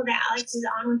incredible that Alex is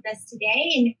on with us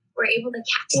today, and we're able to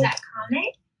catch that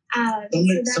comment.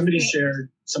 Somebody shared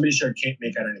can't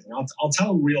make out anything. I'll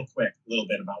tell them real quick a little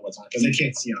bit about what's on, because they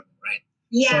can't see on it, right?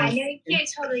 Yeah, so, you can't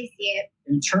totally see it.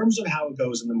 In terms of how it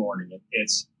goes in the morning,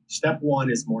 it's step 1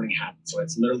 is morning habits. So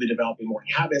it's literally developing morning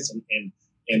habits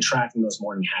and tracking those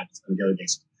morning habits on a daily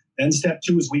basis. Then step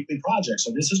 2 is weekly projects.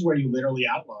 So this is where you literally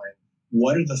outline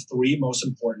what are the 3 most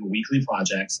important weekly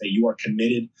projects that you are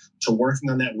committed to working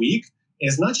on that week. And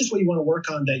it's not just what you want to work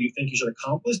on that you think you should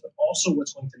accomplish, but also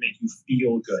what's going to make you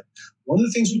feel good. One of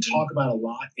the things we talk about a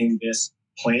lot in this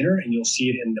planner, and you'll see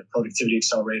it in the Productivity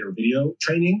Accelerator video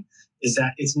training, is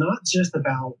that it's not just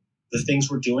about the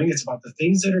things we're doing, it's about the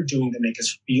things that are doing that make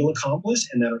us feel accomplished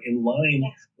and that are in line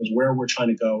with where we're trying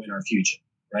to go in our future,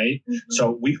 right?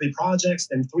 So weekly projects,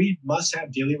 then 3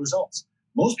 must-have daily results.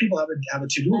 Most people have a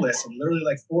to-do list of literally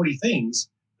like 40 things,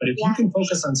 but if you can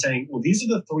focus on saying, well, these are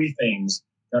the 3 things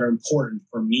that are important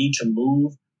for me to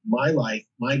move my life,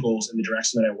 my goals in the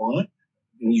direction that I want,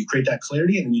 and you create that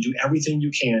clarity, and then you do everything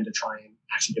you can to try and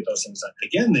actually get those things done.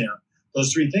 Again,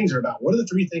 those 3 things are about what are the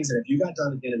 3 things that if you got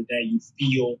done at the end of the day, you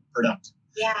feel productive.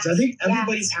 So I think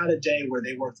everybody's had a day where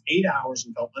they worked 8 hours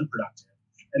and felt unproductive.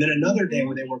 And then another day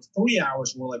where they worked 3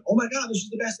 hours and were like, oh my God, this was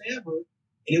the best day ever.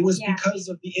 And it was because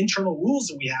of the internal rules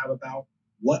that we have about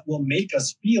what will make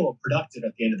us feel productive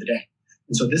at the end of the day.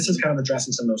 And so this is kind of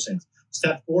addressing some of those things.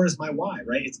 Step 4 is my why,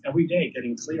 right? It's every day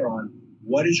getting clear on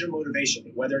what is your motivation,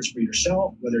 whether it's for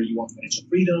yourself, whether you want financial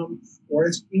freedom, or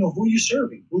it's, who are you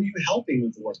serving? Who are you helping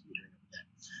with the work you're doing every day?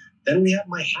 Then we have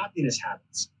my happiness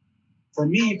habits. For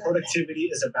me, productivity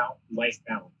is about life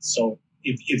balance. So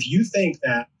if you think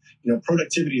that,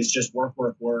 productivity is just work,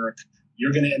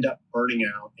 you're going to end up burning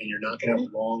out and you're not going to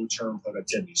have long-term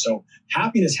productivity. So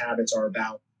happiness habits are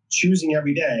about choosing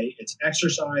every day. It's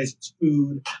exercise, it's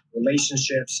food,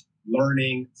 relationships,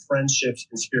 learning, friendships,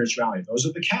 and spirituality. Those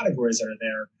are the categories that are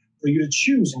there for you to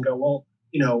choose and go, well,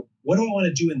 what do I want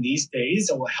to do in these days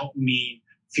that will help me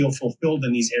feel fulfilled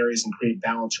in these areas and create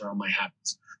balance around my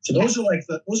habits? So those are like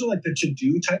the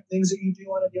to-do type things that you do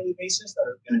on a daily basis that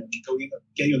are going to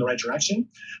get you in the right direction.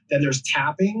 Then there's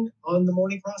tapping on the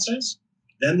morning process.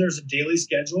 Then there's a daily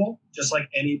schedule, just like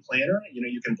any planner.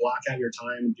 You can block out your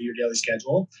time and do your daily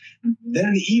schedule. Then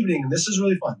in the evening, and this is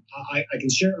really fun, I can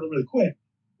share it really quick.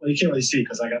 Well, you can't really see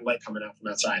because I got light coming out from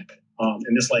outside.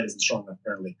 And this light isn't strong enough,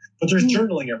 apparently. But there's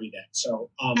journaling every day. So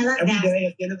every day,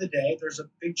 at the end of the day, there's a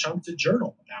big chunk to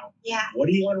journal about what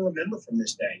do you want to remember from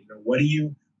this day? What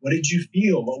did you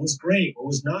feel? What was great? What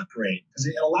was not great? Because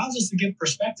it allows us to give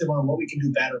perspective on what we can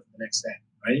do better for the next day,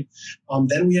 right?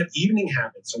 Then we have evening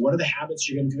habits. So what are the habits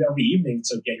you're going to do every evening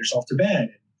to get yourself to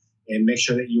bed and make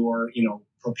sure that you are,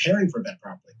 preparing for bed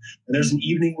properly? And there's an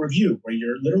evening review where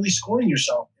you're literally scoring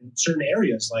yourself in certain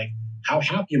areas, like how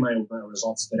happy am I with my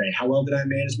results today? How well did I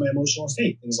manage my emotional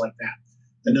state? Things like that.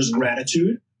 Then there's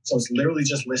gratitude. So it's literally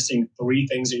just listing 3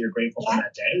 things that you're grateful for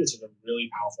that day, which is a really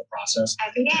powerful process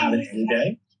every day. To have it any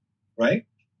day, right?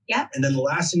 Yeah. And then the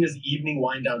last thing is the evening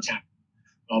wind down tap.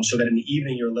 So that in the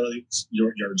evening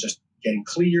you're just getting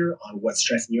clear on what's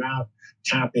stressing you out,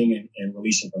 tapping and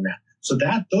releasing from that. So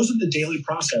those are the daily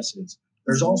processes.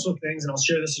 There's also things, and I'll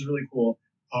share this is really cool.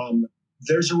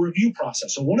 There's a review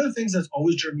process. So one of the things that's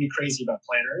always driven me crazy about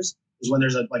planners is when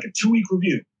there's a 2-week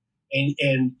review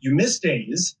and you miss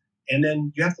days and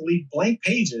then you have to leave blank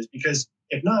pages because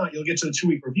if not, you'll get to the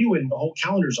 2-week review and the whole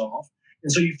calendar's off.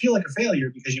 And so you feel like a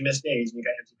failure because you missed days and you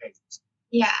got empty pages.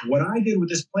 Yeah. What I did with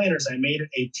this planner is I made it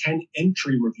a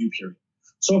 10-entry review period.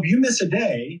 So if you miss a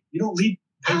day, you don't leave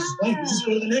pages blank. You just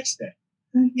go to the next day.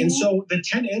 And so the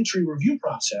 10-entry review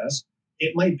process,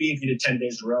 it might be if you did 10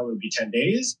 days in a row, it would be 10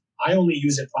 days. I only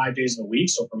use it 5 days in a week.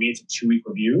 So for me, it's a 2-week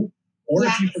review. Or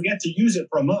if you forget to use it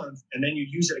for a month and then you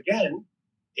use it again,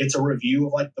 it's a review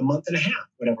of like the month and a half,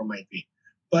 whatever it might be.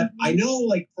 But I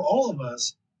know for all of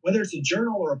us, whether it's a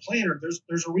journal or a planner,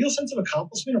 there's a real sense of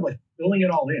accomplishment of filling it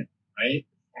all in, right?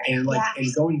 And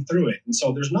and going through it. And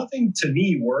so there's nothing to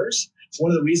me worse. It's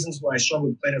one of the reasons why I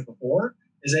struggled with planners before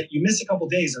is that you miss a couple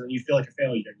of days and then you feel like a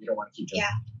failure and you don't want to keep doing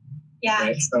it. Yeah.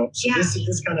 Right? So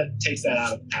this kind of takes that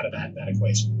out of that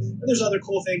equation. And there's other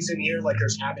cool things in here, like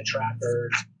there's habit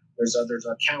trackers, there's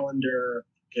a calendar,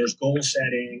 there's goal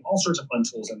setting, all sorts of fun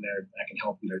tools in there that can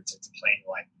help you to plan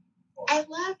your life. I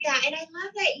love that, and I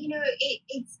love that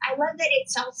I love that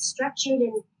it's all structured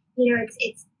and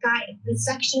it's got the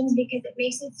sections because it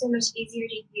makes it so much easier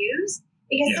to use.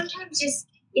 Because sometimes just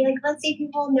let's say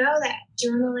people know that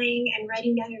journaling and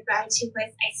writing down your gratitude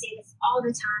list. I say this all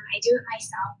the time. I do it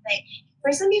myself, but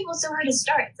for some people, it's so hard to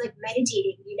start. It's like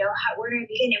meditating. Where do I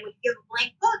begin? And when you have a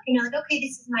blank book, okay,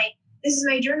 this is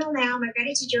my journal now, my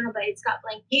gratitude journal, but it's got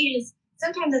blank pages.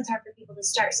 Sometimes it's hard for people to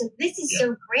start. So this is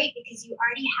so great because you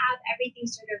already have everything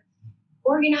sort of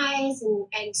organized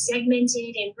and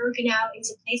segmented and broken out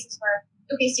into places where,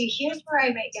 okay, so here's where I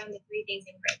write down the 3 things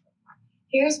I'm grateful for.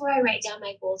 Here's where I write down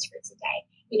my goals for today.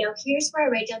 Here's where I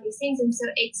write down these things. And so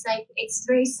it's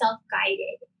very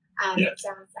self-guided. It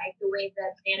sounds like the way the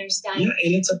planner's done. Yeah,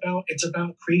 and it's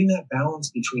about creating that balance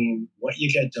between what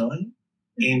you get done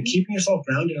and keeping yourself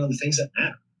grounded on the things that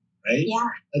matter, right? Yeah.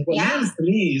 Like what matters to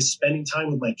me is spending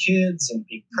time with my kids and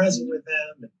being present with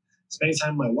them, and spending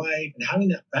time with my wife, and having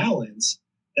that balance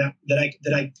that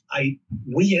I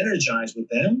re-energize with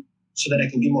them so that I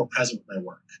can be more present with my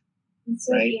work. It's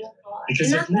so beautiful.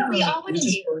 Because and that's what we all want to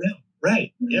do. Burn out.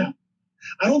 Right. Yeah.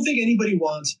 I don't think nobody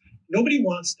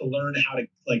wants to learn how to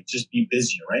like just be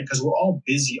busier, right? Because we're all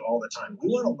busy all the time. We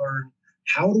want to learn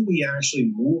how do we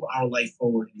actually move our life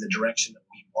forward in the direction that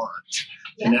we want.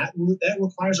 Yeah. And that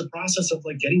requires a process of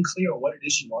like getting clear on what it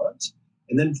is you want,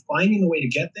 and then finding the way to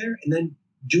get there, and then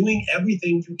doing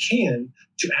everything you can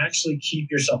to actually keep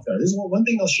yourself there. This is one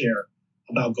thing I'll share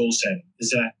about goal setting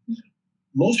is that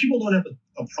most people don't have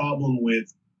a problem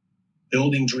with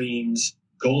building dreams,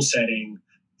 goal setting.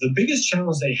 The biggest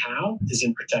challenge they have is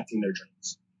in protecting their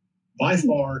dreams. By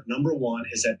far, number one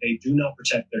is that they do not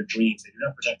protect their dreams. They do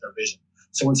not protect their vision.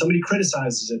 So when somebody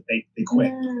criticizes it, they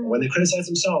quit. Or when they criticize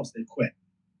themselves, they quit.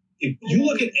 If you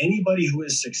look at anybody who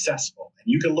is successful,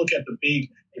 and you can look at the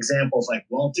big examples like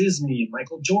Walt Disney and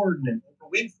Michael Jordan and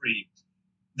Oprah Winfrey,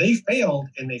 they failed,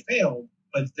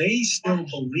 but they still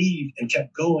believed and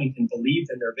kept going and believed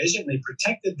in their vision. They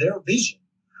protected their vision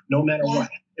no matter what.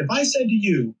 If I said to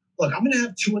you, look, I'm going to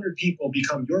have 200 people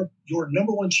become your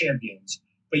number one champions,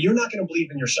 but you're not going to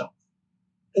believe in yourself.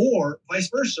 Or vice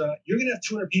versa, you're going to have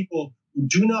 200 people who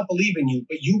do not believe in you,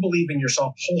 but you believe in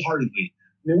yourself wholeheartedly.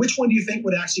 I mean, which one do you think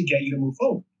would actually get you to move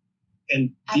forward?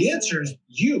 And the answer is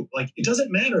you. Like, it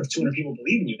doesn't matter if 200 people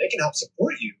believe in you. They can help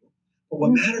support you. But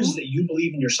what matters is that you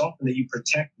believe in yourself and that you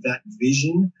protect that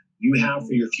vision you have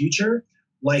for your future.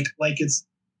 Like it's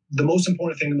the most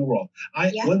important thing in the world.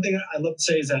 One thing I love to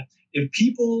say is that if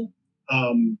people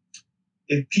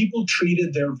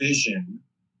treated their vision,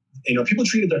 people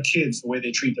treated their kids the way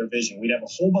they treat their vision, we'd have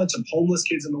a whole bunch of homeless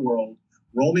kids in the world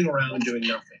roaming around doing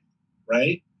nothing,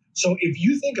 right? So if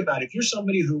you think about, if you're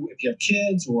somebody who, if you have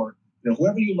kids or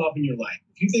whoever you love in your life,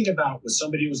 if you think about was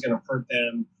somebody who was going to hurt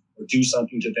them or do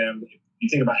something to them, if you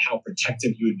think about how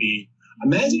protective you would be,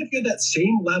 imagine if you had that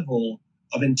same level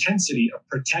of intensity of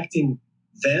protecting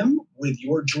them with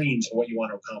your dreams and what you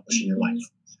want to accomplish in your life.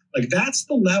 Like that's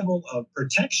the level of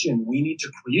protection we need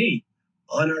to create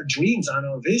on our dreams, on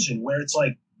our vision, where it's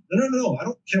like, no, I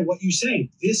don't care what you say.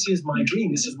 This is my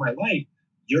dream. This is my life.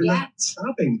 You're not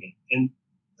stopping me. And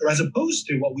as opposed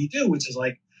to what we do, which is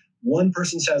like one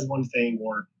person says one thing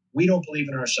or we don't believe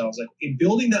in ourselves. Like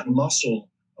building that muscle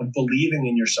of believing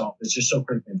in yourself is just so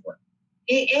critically important.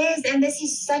 It is, and this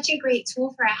is such a great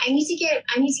tool for it. I need to get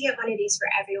one of these for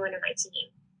everyone on my team.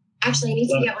 Actually, I need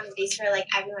to get one of these for like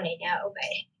everyone I know, but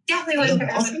definitely one for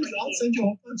everyone. I'll send you a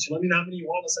whole bunch. Let me know how many you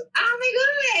want. Oh my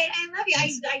god, I love you.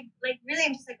 I like really.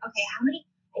 I'm just like, okay, how many?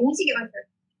 I need to get one for.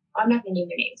 I'm not going to name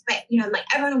their names, but I'm like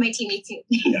everyone on my team needs to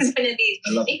use one of these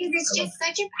because it's just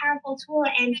such a powerful tool.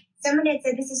 And someone had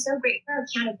said this is so great for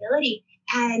accountability.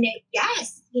 And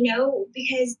yes,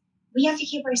 because we have to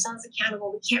keep ourselves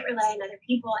accountable. We can't rely on other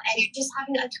people. And just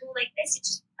having a tool like this, it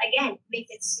just again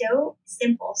makes it so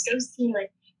simple, so seamless,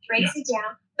 breaks it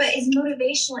down, but is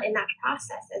motivational in that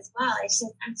process as well. It's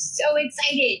just I'm so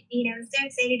excited, so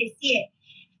excited to see it.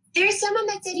 There's someone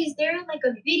that said, is there like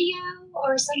a video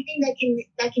or something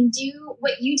that can do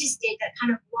what you just did that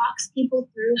kind of walks people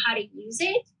through how to use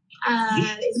it?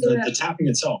 The tapping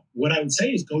itself. What I would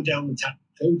say is go download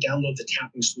the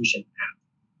Tapping Solution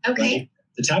app. Okay. Right?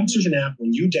 The Tapping Solution app,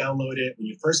 when you download it, when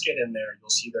you first get in there, you'll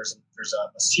see there's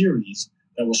a series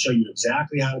that will show you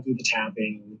exactly how to do the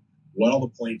tapping, what all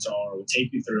the points are, will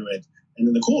take you through it. And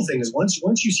then the cool thing is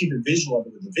once you see the visual of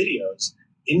it with the videos,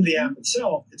 in the app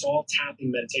itself, it's all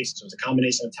tapping meditations. So it's a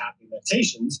combination of tapping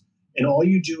meditations, and all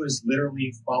you do is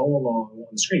literally follow along on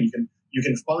the screen. You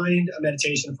can find a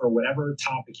meditation for whatever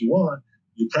topic you want.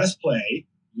 You press play,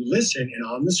 you listen, and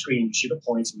on the screen you see the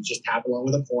points, and you just tap along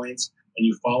with the points, and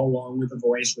you follow along with the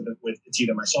voice. With it's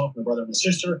either myself, my brother, and my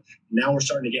sister. Now we're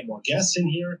starting to get more guests in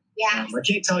here. Yeah. I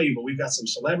can't tell you, but we've got some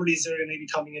celebrities that are going to be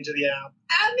coming into the app.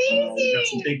 Amazing. We've got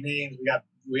some big names. We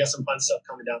got some fun stuff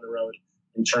coming down the road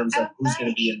in terms of who's going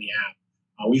to be in the app.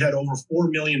 We've had over 4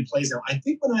 million plays now. I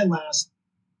think when I last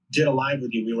did a live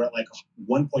with you, we were at like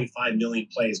 1.5 million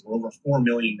plays. We're over 4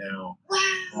 million now.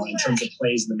 Wow. In terms of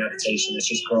plays in the meditation. It's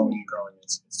just growing and growing.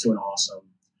 It's doing awesome.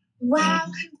 Wow,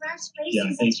 congratulations.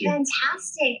 Yeah, thank you.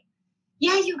 Fantastic.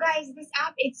 Yeah, you guys, this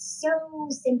app, it's so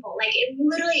simple. Like, it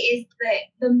literally is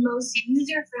the most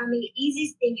user-friendly,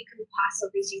 easiest thing you can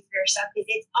possibly do for yourself because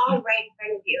it's all right in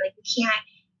front of you. Like, you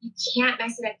can't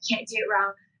mess it up, you can't do it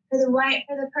wrong. For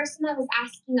the person that was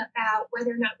asking about whether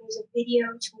or not there's a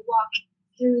video to walk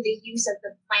through the use of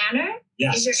the planner?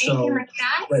 Yes. Is there anything like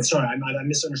that? Right. Sorry, I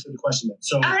misunderstood the question.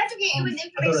 So, that's okay. It was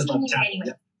information you needed anyway.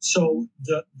 Yeah. So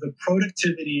the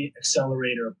Productivity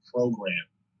Accelerator program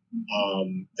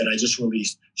that I just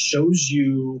released shows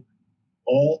you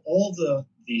all the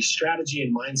strategy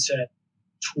and mindset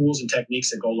tools and techniques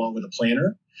that go along with a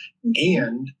planner. Mm-hmm.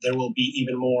 And there will be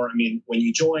even more. I mean, when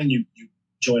you join, you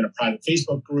join a private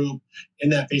Facebook group. In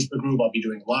that Facebook group, I'll be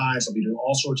doing lives. I'll be doing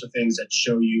all sorts of things that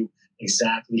show you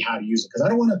exactly how to use it. Because I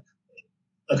don't want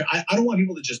to, I don't want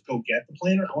people to just go get the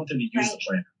planner. I want them to use the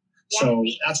planner. Yeah. So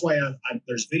that's why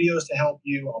there's videos to help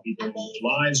you. I'll be doing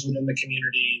lives within the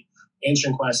community,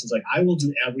 answering questions. Like, I will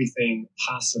do everything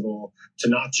possible to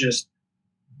not just,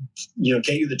 get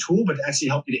you the tool, but to actually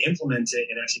help you to implement it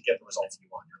and actually get the results you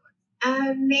want in your life.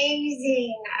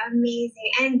 Amazing.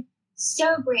 And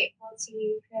so grateful to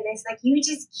you for this. Like, you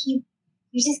just keep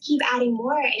adding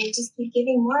more, and you just keep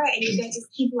giving more, and you guys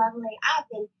just keep leveling up.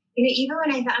 And even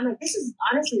when I thought, I'm like, this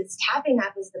tapping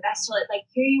app is the best tool. Like,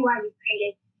 here you are, you've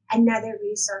created another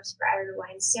resource for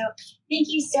everyone. So thank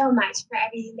you so much for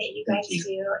everything that you guys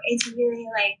do. It's really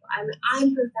like,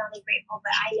 I'm profoundly grateful,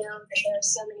 but I know that there are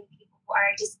so many people who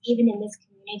are just, even in this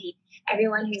community,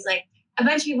 everyone who's like, a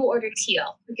bunch of people ordered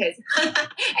teal because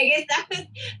I guess that was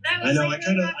I know, I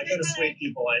kind of swayed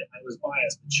people. I was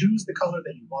biased. Choose the color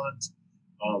that you want.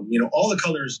 All the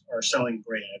colors are selling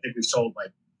great. I think we've sold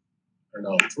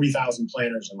 3,000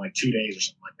 planners in 2 days or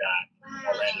something like that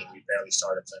already. We barely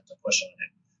started to push on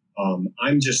it.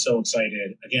 I'm just so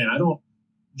excited. Again, I don't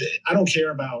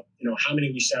care about how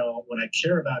many we sell. What I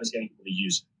care about is getting people to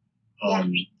use it.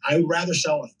 I would rather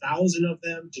sell 1,000 of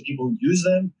them to people who use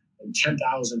them than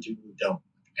 10,000 to people who don't.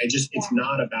 It's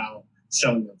not about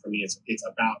selling them for me. It's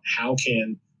about how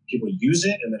can people use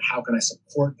it, and then how can I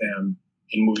support them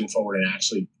in moving forward and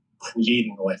actually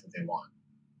creating the life that they want.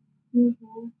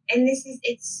 Mm-hmm. And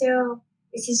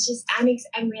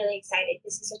I'm really excited.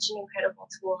 This is such an incredible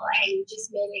tool, and you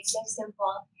just made it so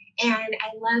simple. And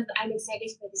I'm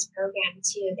excited for this program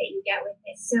too that you get with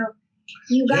it. So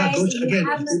you guys,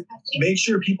 make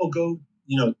sure people go,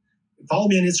 follow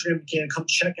me on Instagram if you can. Come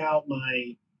check out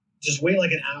just wait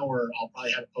an hour. I'll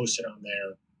probably have it posted on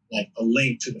there, a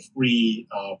link to the free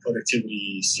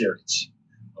productivity series.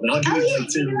 I'll give you a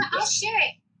link too. I'll share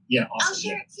it. Yeah, awesome. I'll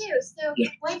share it too. So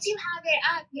once you have it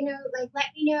up, let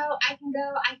me know. I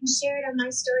can share it on my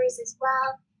stories as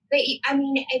well. But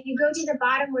if you go to the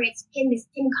bottom where it's pinned, this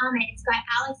pinned comment, it's got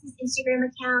Alex's Instagram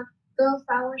account. Go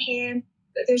follow him.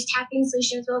 There's Tapping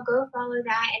Solutions as well. Go follow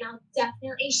that, and I'll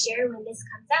definitely share when this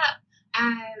comes up.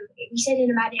 You said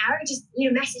in about an hour, just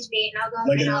message me, and I'll go.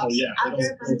 An hour, yeah.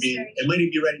 It might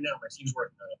even be ready now. My team's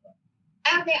working on it.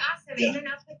 Okay, awesome. Yeah. And then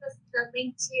I'll put the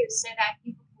link too, so that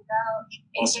people can go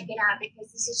and check it out, because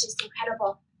this is just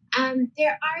incredible.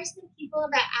 There are some people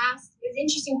that asked, it was an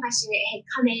interesting question that had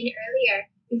come in earlier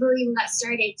before we even got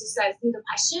started, just through the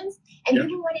questions. And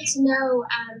people wanted to know,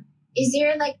 is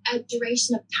there a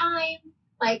duration of time?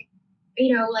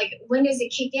 When does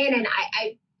it kick in? And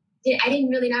I didn't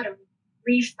really know how to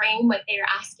reframe what they were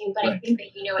asking, but I think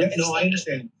that what they're saying. I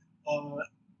understand.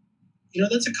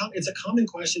 It's a common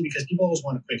question because people always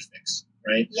want a quick fix,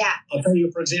 right? Yeah. I'll tell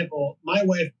you, for example, my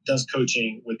wife does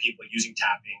coaching with people using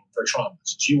tapping for trauma.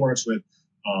 So she works with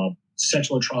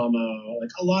sexual trauma,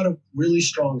 a lot of really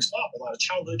strong stuff, a lot of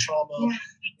childhood trauma.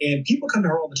 Yeah. And people come to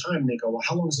her all the time and they go, well,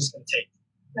 how long is this going to take?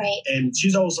 Right. And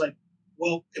she's always like,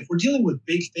 well, if we're dealing with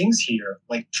big things here,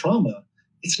 like trauma,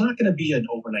 it's not going to be an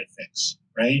overnight fix,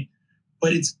 right?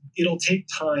 But it'll take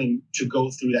time to go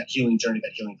through that healing journey,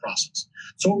 that healing process.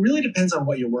 So it really depends on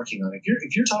what you're working on.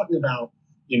 If you're talking about,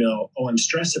 I'm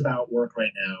stressed about work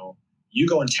right now, you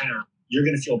go and tap, you're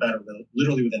going to feel better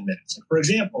literally within minutes. Like, for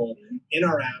example, in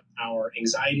our app, our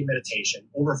anxiety meditation,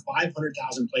 over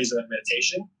 500,000 plays of that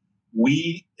meditation.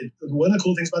 One of the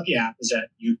cool things about the app is that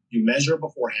you measure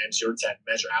beforehand, 0 to 10,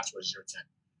 measure afterwards, 0 to 10.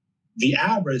 The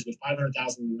average with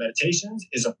 500,000 meditations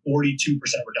is a 42%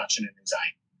 reduction in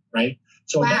anxiety, right?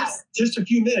 So that's just a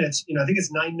few minutes. I think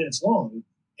it's 9 minutes long.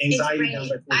 Anxiety down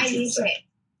by 42%. I used it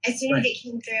as soon as it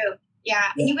came through.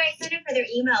 Yeah. You guys send it for their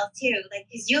email too,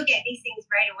 because you'll get these things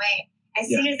right away. As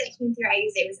soon as it came through, I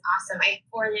used it. It was awesome. I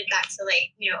forwarded that to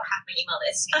half my email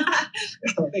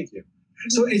list. Oh, thank you.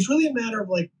 So it's really a matter of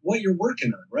what you're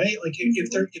working on, right?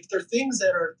 If they're things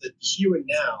that are the here and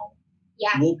now,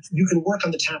 you can work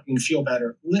on the tapping and feel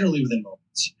better literally within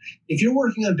moments. If you're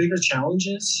working on bigger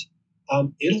challenges,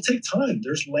 it'll take time.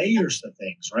 There's layers to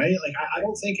things, right? I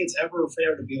don't think it's ever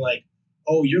fair to be like,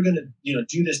 oh, you're going to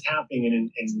do this tapping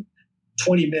and in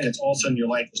 20 minutes, all of a sudden your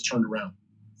life is turned around.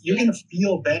 You're going to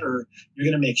feel better. You're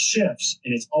going to make shifts.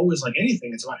 And it's always like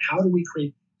anything. It's about how do we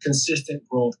create consistent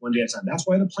growth one day at a time. That's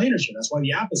why the planner's here. That's why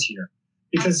the app is here.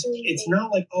 Because Absolutely. it's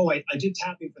not like, oh, I did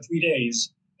tapping for 3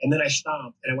 days and then I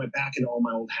stopped and I went back into all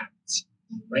my old habits,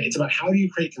 right? It's about how do you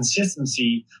create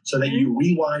consistency so that you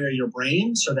rewire your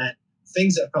brain so that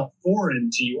things that felt foreign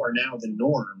to you are now the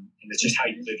norm, and it's just how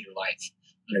you live your life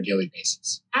on a daily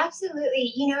basis.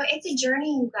 Absolutely. It's a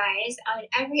journey, you guys. On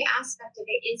every aspect of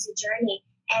it is a journey.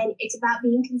 And it's about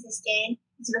being consistent.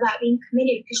 It's about being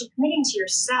committed because you're committing to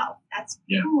yourself. That's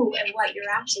who and what you're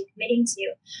actually committing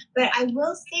to. But I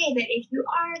will say that if you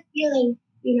are feeling,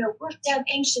 worked up,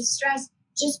 anxious, stressed,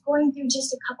 just going through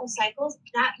just a couple cycles,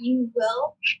 that you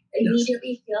will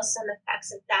immediately feel some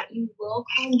effects of that. You will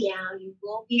calm down. You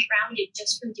will be grounded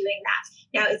just from doing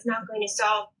that. Now, it's not going to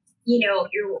solve,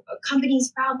 your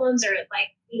company's problems or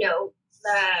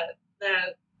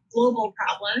the global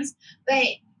problems, but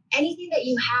anything that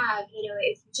you have,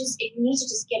 if you need to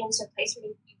just get into a place where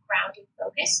you ground and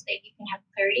focus, that you can have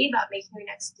clarity about making your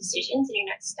next decisions and your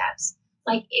next steps,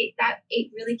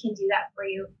 it really can do that for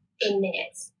you in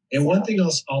minutes. And one thing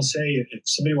I'll say, if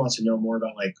somebody wants to know more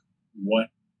about what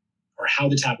or how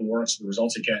the tapping works, the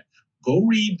results it get, go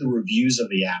read the reviews of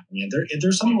the app. I mean,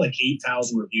 there's something like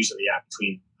 8,000 reviews of the app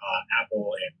between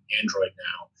Apple and Android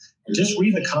now. And just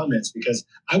read the comments, because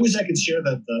I wish I could share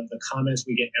the comments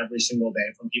we get every single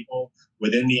day from people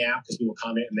within the app, because people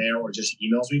comment in there, or just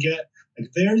emails we get.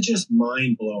 They're just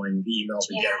mind-blowing, the emails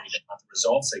we get about the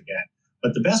results they get.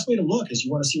 But the best way to look is,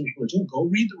 you want to see what people are doing, go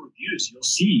read the reviews. You'll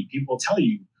see people tell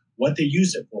you what they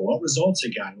used it for, what results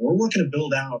it got. And we're working to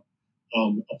build out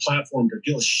a platform to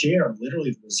be able to share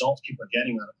literally the results people are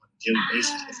getting on a daily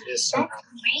basis. Because it is so that's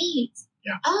great.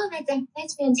 Yeah. Oh,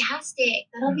 that's fantastic.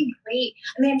 That'll be great.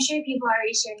 I mean, I'm sure people are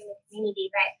already sharing in the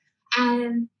community, but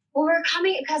we're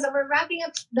wrapping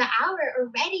up the hour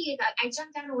already. I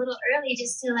jumped on a little early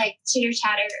just to chitter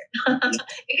chatter because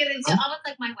it's almost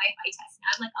like my Wi-Fi test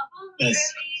now. I'm like, early,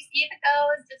 see if it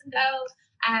goes, doesn't go.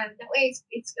 That way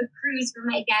it's a cruise for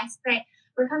my guests. But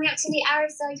we're coming up to the hour,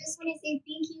 so I just want to say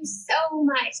thank you so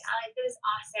much, Alex. It was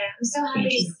awesome. I'm so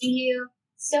happy to see you.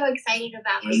 So excited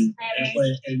about this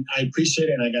planner. And I appreciate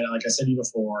it. And like I said to you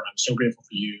before, I'm so grateful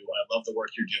for you. I love the work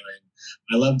you're doing.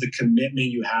 I love the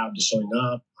commitment you have to showing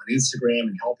up on Instagram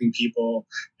and helping people.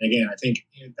 And again, I think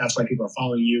that's why people are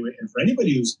following you. And for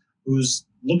anybody who's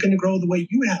looking to grow the way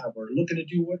you have, or looking to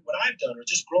do what I've done, or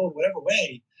just grow in whatever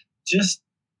way, just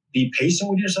be patient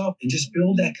with yourself and just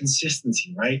build that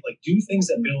consistency, right? Do things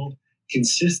that build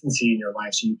consistency in your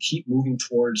life so you keep moving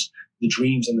towards the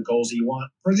dreams and the goals that you want.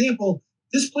 For example,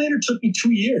 this planner took me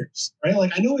 2 years, right?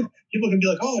 I know people can be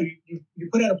like, oh, you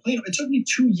put out a planner. It took me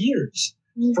 2 years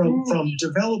from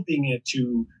developing it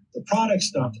to the product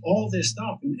stuff, to all this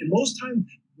stuff. And most time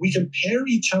we compare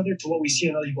each other to what we see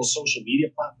on other people's social media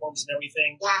platforms and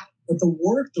everything. Yeah. But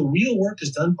the real work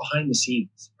is done behind the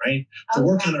scenes, right? To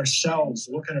work on ourselves,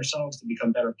 to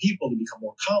become better people, to become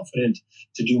more confident,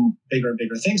 to do bigger and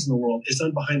bigger things in the world is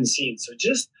done behind the scenes. So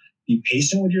just be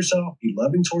patient with yourself, be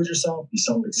loving towards yourself, be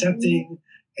self-accepting,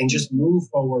 and just move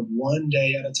forward one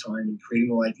day at a time and creating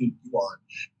the life you want.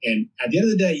 And at the end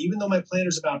of the day, even though my planner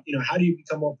is about, how do you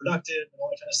become more productive and all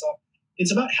that kind of stuff,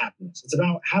 it's about happiness. It's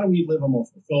about how do we live a more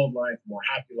fulfilled life, a more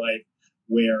happy life,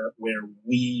 where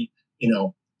we,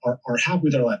 are happy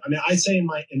with our life. I mean, I say in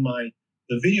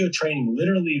the video training,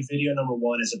 literally video number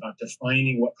 1 is about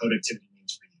defining what productivity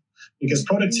means for you. Because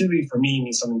productivity for me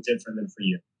means something different than for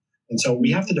you. And so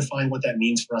we have to define what that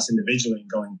means for us individually,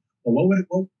 and going, well,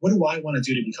 what do I want to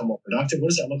do to become more productive? What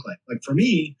does that look like? For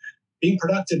me, being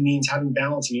productive means having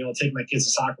balance and, take my kids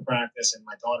to soccer practice and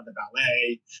my daughter to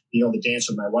ballet, to dance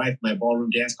with my wife, my ballroom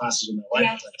dance classes with my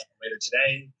wife later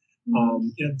today.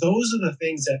 Those are the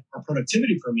things that are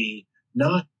productivity for me,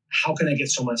 not how can I get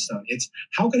so much done? It's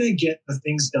how can I get the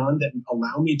things done that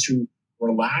allow me to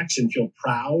relax and feel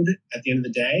proud at the end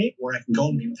of the day, where I can go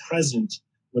and be present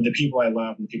with the people I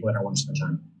love and the people that I want to spend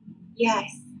time with.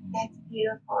 Yes, that's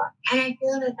beautiful. And I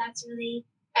feel that that's really,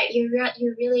 that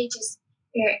you're really just,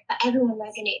 everyone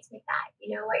resonates with that.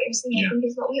 What you're saying, I think,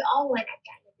 is what we all want at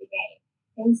the end of the day.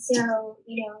 And so,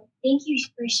 thank you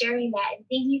for sharing that. And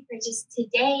thank you for just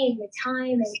today and the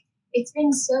time. And it's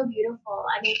been so beautiful.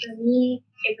 I mean, for me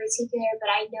in particular, but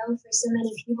I know for so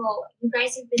many people, you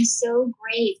guys have been so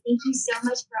great. Thank you so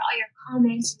much for all your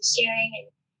comments and sharing and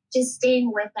just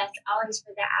staying with us always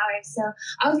for the hour. So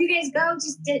I hope you guys go,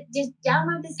 just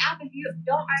download this app if you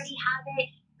don't already have it.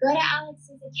 Go to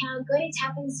Alex's account, go to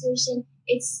Tapping Solution.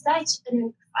 It's such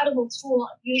an incredible tool,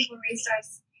 a beautiful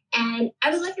resource. And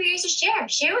I would love for you guys to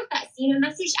share with us,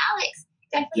 message Alex.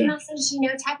 definitely message,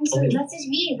 tap me, message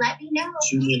me, let me know.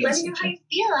 Let me know how you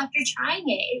feel after trying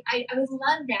it. I would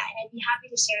love that. I'd be happy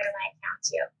to share it on my account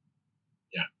too.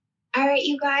 Yeah. All right,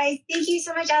 you guys. Thank you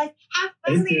so much, Alex. Have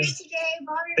fun later today.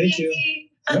 Thank you.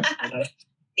 Yep.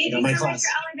 Thank you so much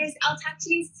for all of this. I'll talk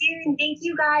to you soon. Thank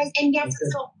you, guys. And yes,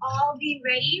 this will all be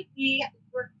ready. We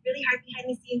work really hard behind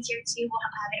the scenes here too. We'll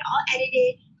have it all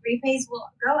edited. Replays will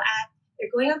go up. They're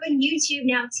going up on YouTube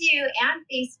now too, and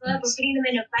Facebook. We're putting them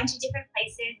in a bunch of different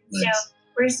places. So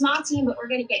we're a small team, but we're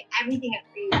going to get everything up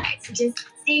for you guys. So just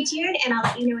stay tuned, and I'll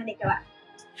let you know when they go up.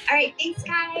 All right, thanks,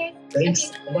 guys.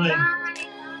 Thanks. Okay, bye.